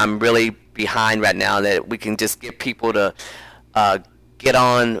 That's what Okay. I'm really behind right now, that we can just get people to get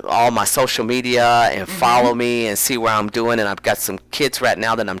on all my social media and follow me and see where I'm doing. And I've got some kids right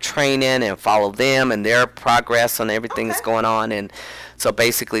now that I'm training, and follow them and their progress on everything that's going on. And so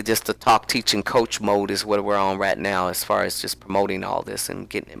basically just the talk, teach, and coach mode is what we're on right now as far as just promoting all this and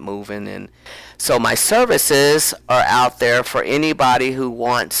getting it moving. And so my services are out there for anybody who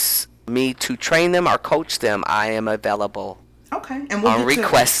wants me to train them or coach them. I am available. Okay, and On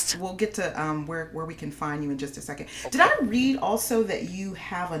request. We'll get to where we can find you in just a second. Did I read also that you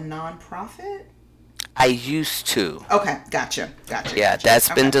have a nonprofit? I used to. Okay, gotcha. Yeah, that's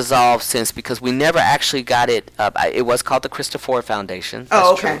been dissolved since, because we never actually got it up. It was called the Krista Ford Foundation.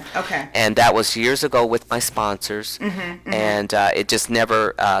 Oh, That's okay, true. okay. And that was years ago with my sponsors, and it just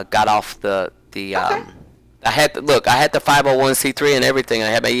never got off the. I had the 501c3 and everything. I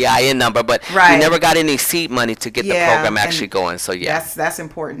had my EIN number, but we never got any seed money to get the program actually going. So that's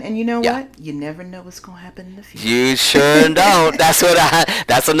important. And you know what? You never know what's gonna happen in the future. You sure don't.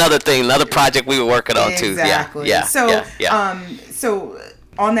 That's another thing, another project we were working on too. Exactly. Yeah. So so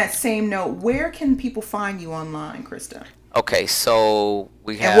on that same note, where can people find you online, Krista? Okay, so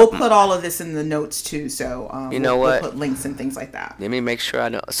we have. And we'll put all of this in the notes too. So we'll put links and things like that. Let me make sure I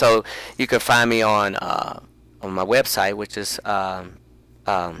know. So you can find me on my website, which is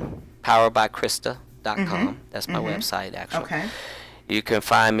powerbykrista.com. That's my website, actually. Okay. You can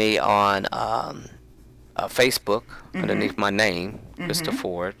find me on Facebook underneath my name, Krista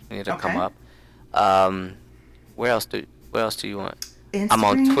Ford. It'll come up. Where else do you want? Instagram? I'm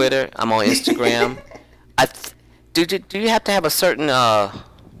on Twitter. I'm on Instagram. Do you have to have a certain a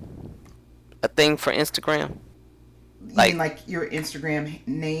thing for Instagram? You mean like your Instagram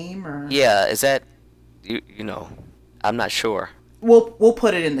name or? Yeah, is that you know? I'm not sure. We'll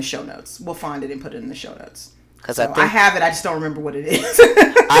put it in the show notes. We'll find it and put it in the show notes. Because I have it. I just don't remember what it is.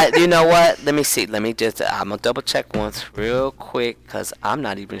 You know what? Let me see. I'm gonna double check once real quick because I'm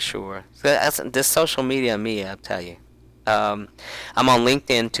not even sure. This social media, I'll tell you. I'm on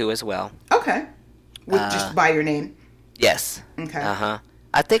LinkedIn too as well. Okay. Just by your name. Yes. Okay.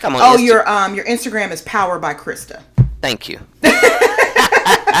 I think I'm on. Oh, your Instagram is Power by Krista. Thank you.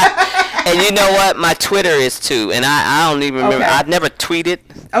 And you know what? My Twitter is too, and I don't even remember. Okay. I've never tweeted.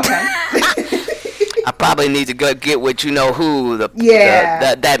 Okay. I probably need to go get with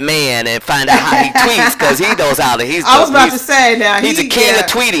that man and find out how he tweets, because he knows how to. I was about to say now. He's a king of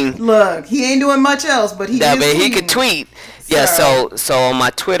tweeting. Look, he ain't doing much else, but he can tweet. Yeah, so on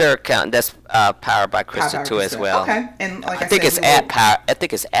my Twitter account, that's Powered by Krista too as well. Okay, and like I think it's at Powered by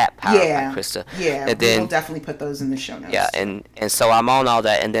Krista. Yeah, and then we'll definitely put those in the show notes. Yeah, and so I'm on all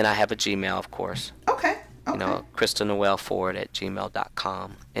that, and then I have a Gmail, of course. Okay. You know, Krista Noelle Ford at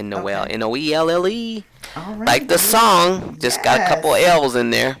gmail.com. And Noelle, Noelle. All right. Like the song, just got a couple L's in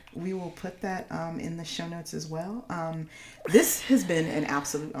there. We will put that in the show notes as well. This has been an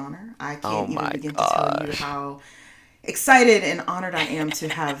absolute honor. I can't even begin to tell you how excited and honored I am to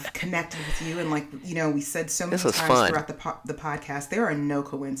have connected with you. And we said so many times throughout the podcast, there are no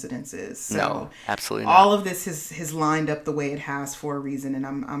coincidences. So no, absolutely not. All of this has lined up the way it has for a reason. And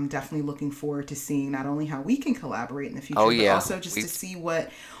I'm definitely looking forward to seeing not only how we can collaborate in the future, but also just to see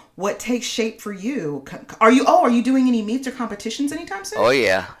what what takes shape for you? Are you doing any meets or competitions anytime soon? Oh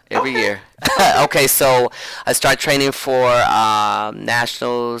yeah, every year. Okay, so I start training for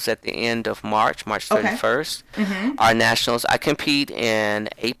nationals at the end of March 31st. Our nationals, I compete in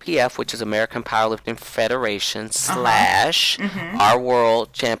APF, which is American Powerlifting Federation slash our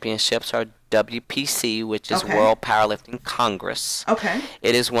World Championships, our WPC, which is World Powerlifting Congress. Okay.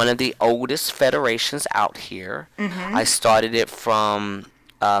 It is one of the oldest federations out here. I started it from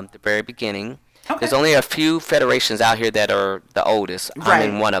the very beginning. There's only a few federations out here that are the oldest. I'm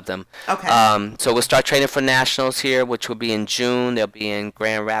in one of them. So we'll start training for nationals here, which will be in June. They'll be in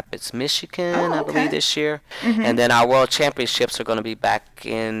Grand Rapids, Michigan, I believe, this year. And then our World Championships are going to be back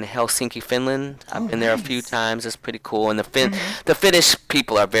in Helsinki, Finland. I've been there a few times. It's pretty cool. And the Finnish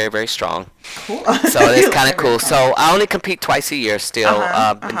people are very, very strong. Cool. So it's kind of cool. So I only compete twice a year still.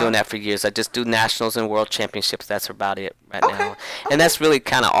 Been doing that for years. I just do nationals and World Championships. That's about it right now. And that's really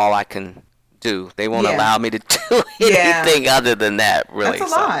kind of all I can do. They won't allow me to do anything other than that, really.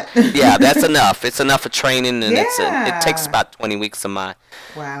 That's a lot. Yeah, that's enough. It's enough for training, and it takes about 20 weeks of my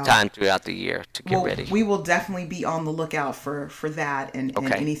time throughout the year to get ready. We will definitely be on the lookout for that and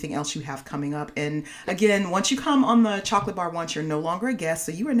anything else you have coming up. And again, once you come on the Chocolate Bar once, you're no longer a guest,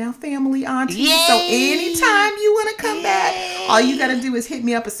 so you are now family auntie. Yay! So anytime you want to come back, all you got to do is hit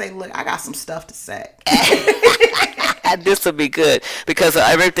me up and say, look, I got some stuff to say. This will be good because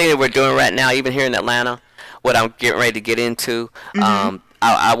everything that we're doing right now, even here in Atlanta, what I'm getting ready to get into,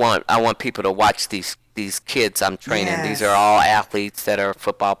 I want people to watch these kids I'm training. These are all athletes that are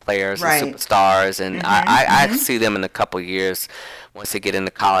football players and superstars, and I see them in a couple of years once they get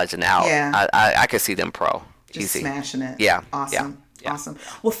into college and out. I can see them pro. Just easy. Smashing it. Yeah. Awesome. Yeah. Awesome.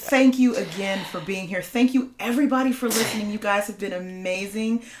 Well, thank you again for being here. Thank you, everybody, for listening. You guys have been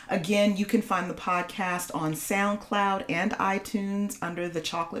amazing. Again, you can find the podcast on SoundCloud and iTunes under The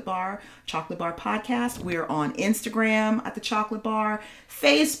Chocolate Bar Podcast. We're on Instagram at The Chocolate Bar.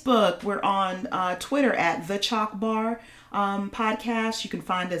 Facebook, we're on Twitter at The Choc Bar Podcast. You can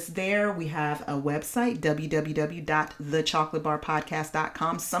find us there. We have a website,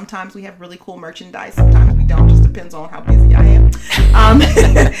 www.thechocolatebarpodcast.com. Sometimes we have really cool merchandise. Sometimes we don't. Just depends on how busy I am.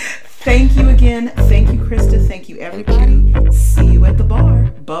 Thank you again. Thank you, Krista. Thank you, everybody. See you at the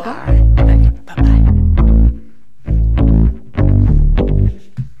bar. Bye-bye.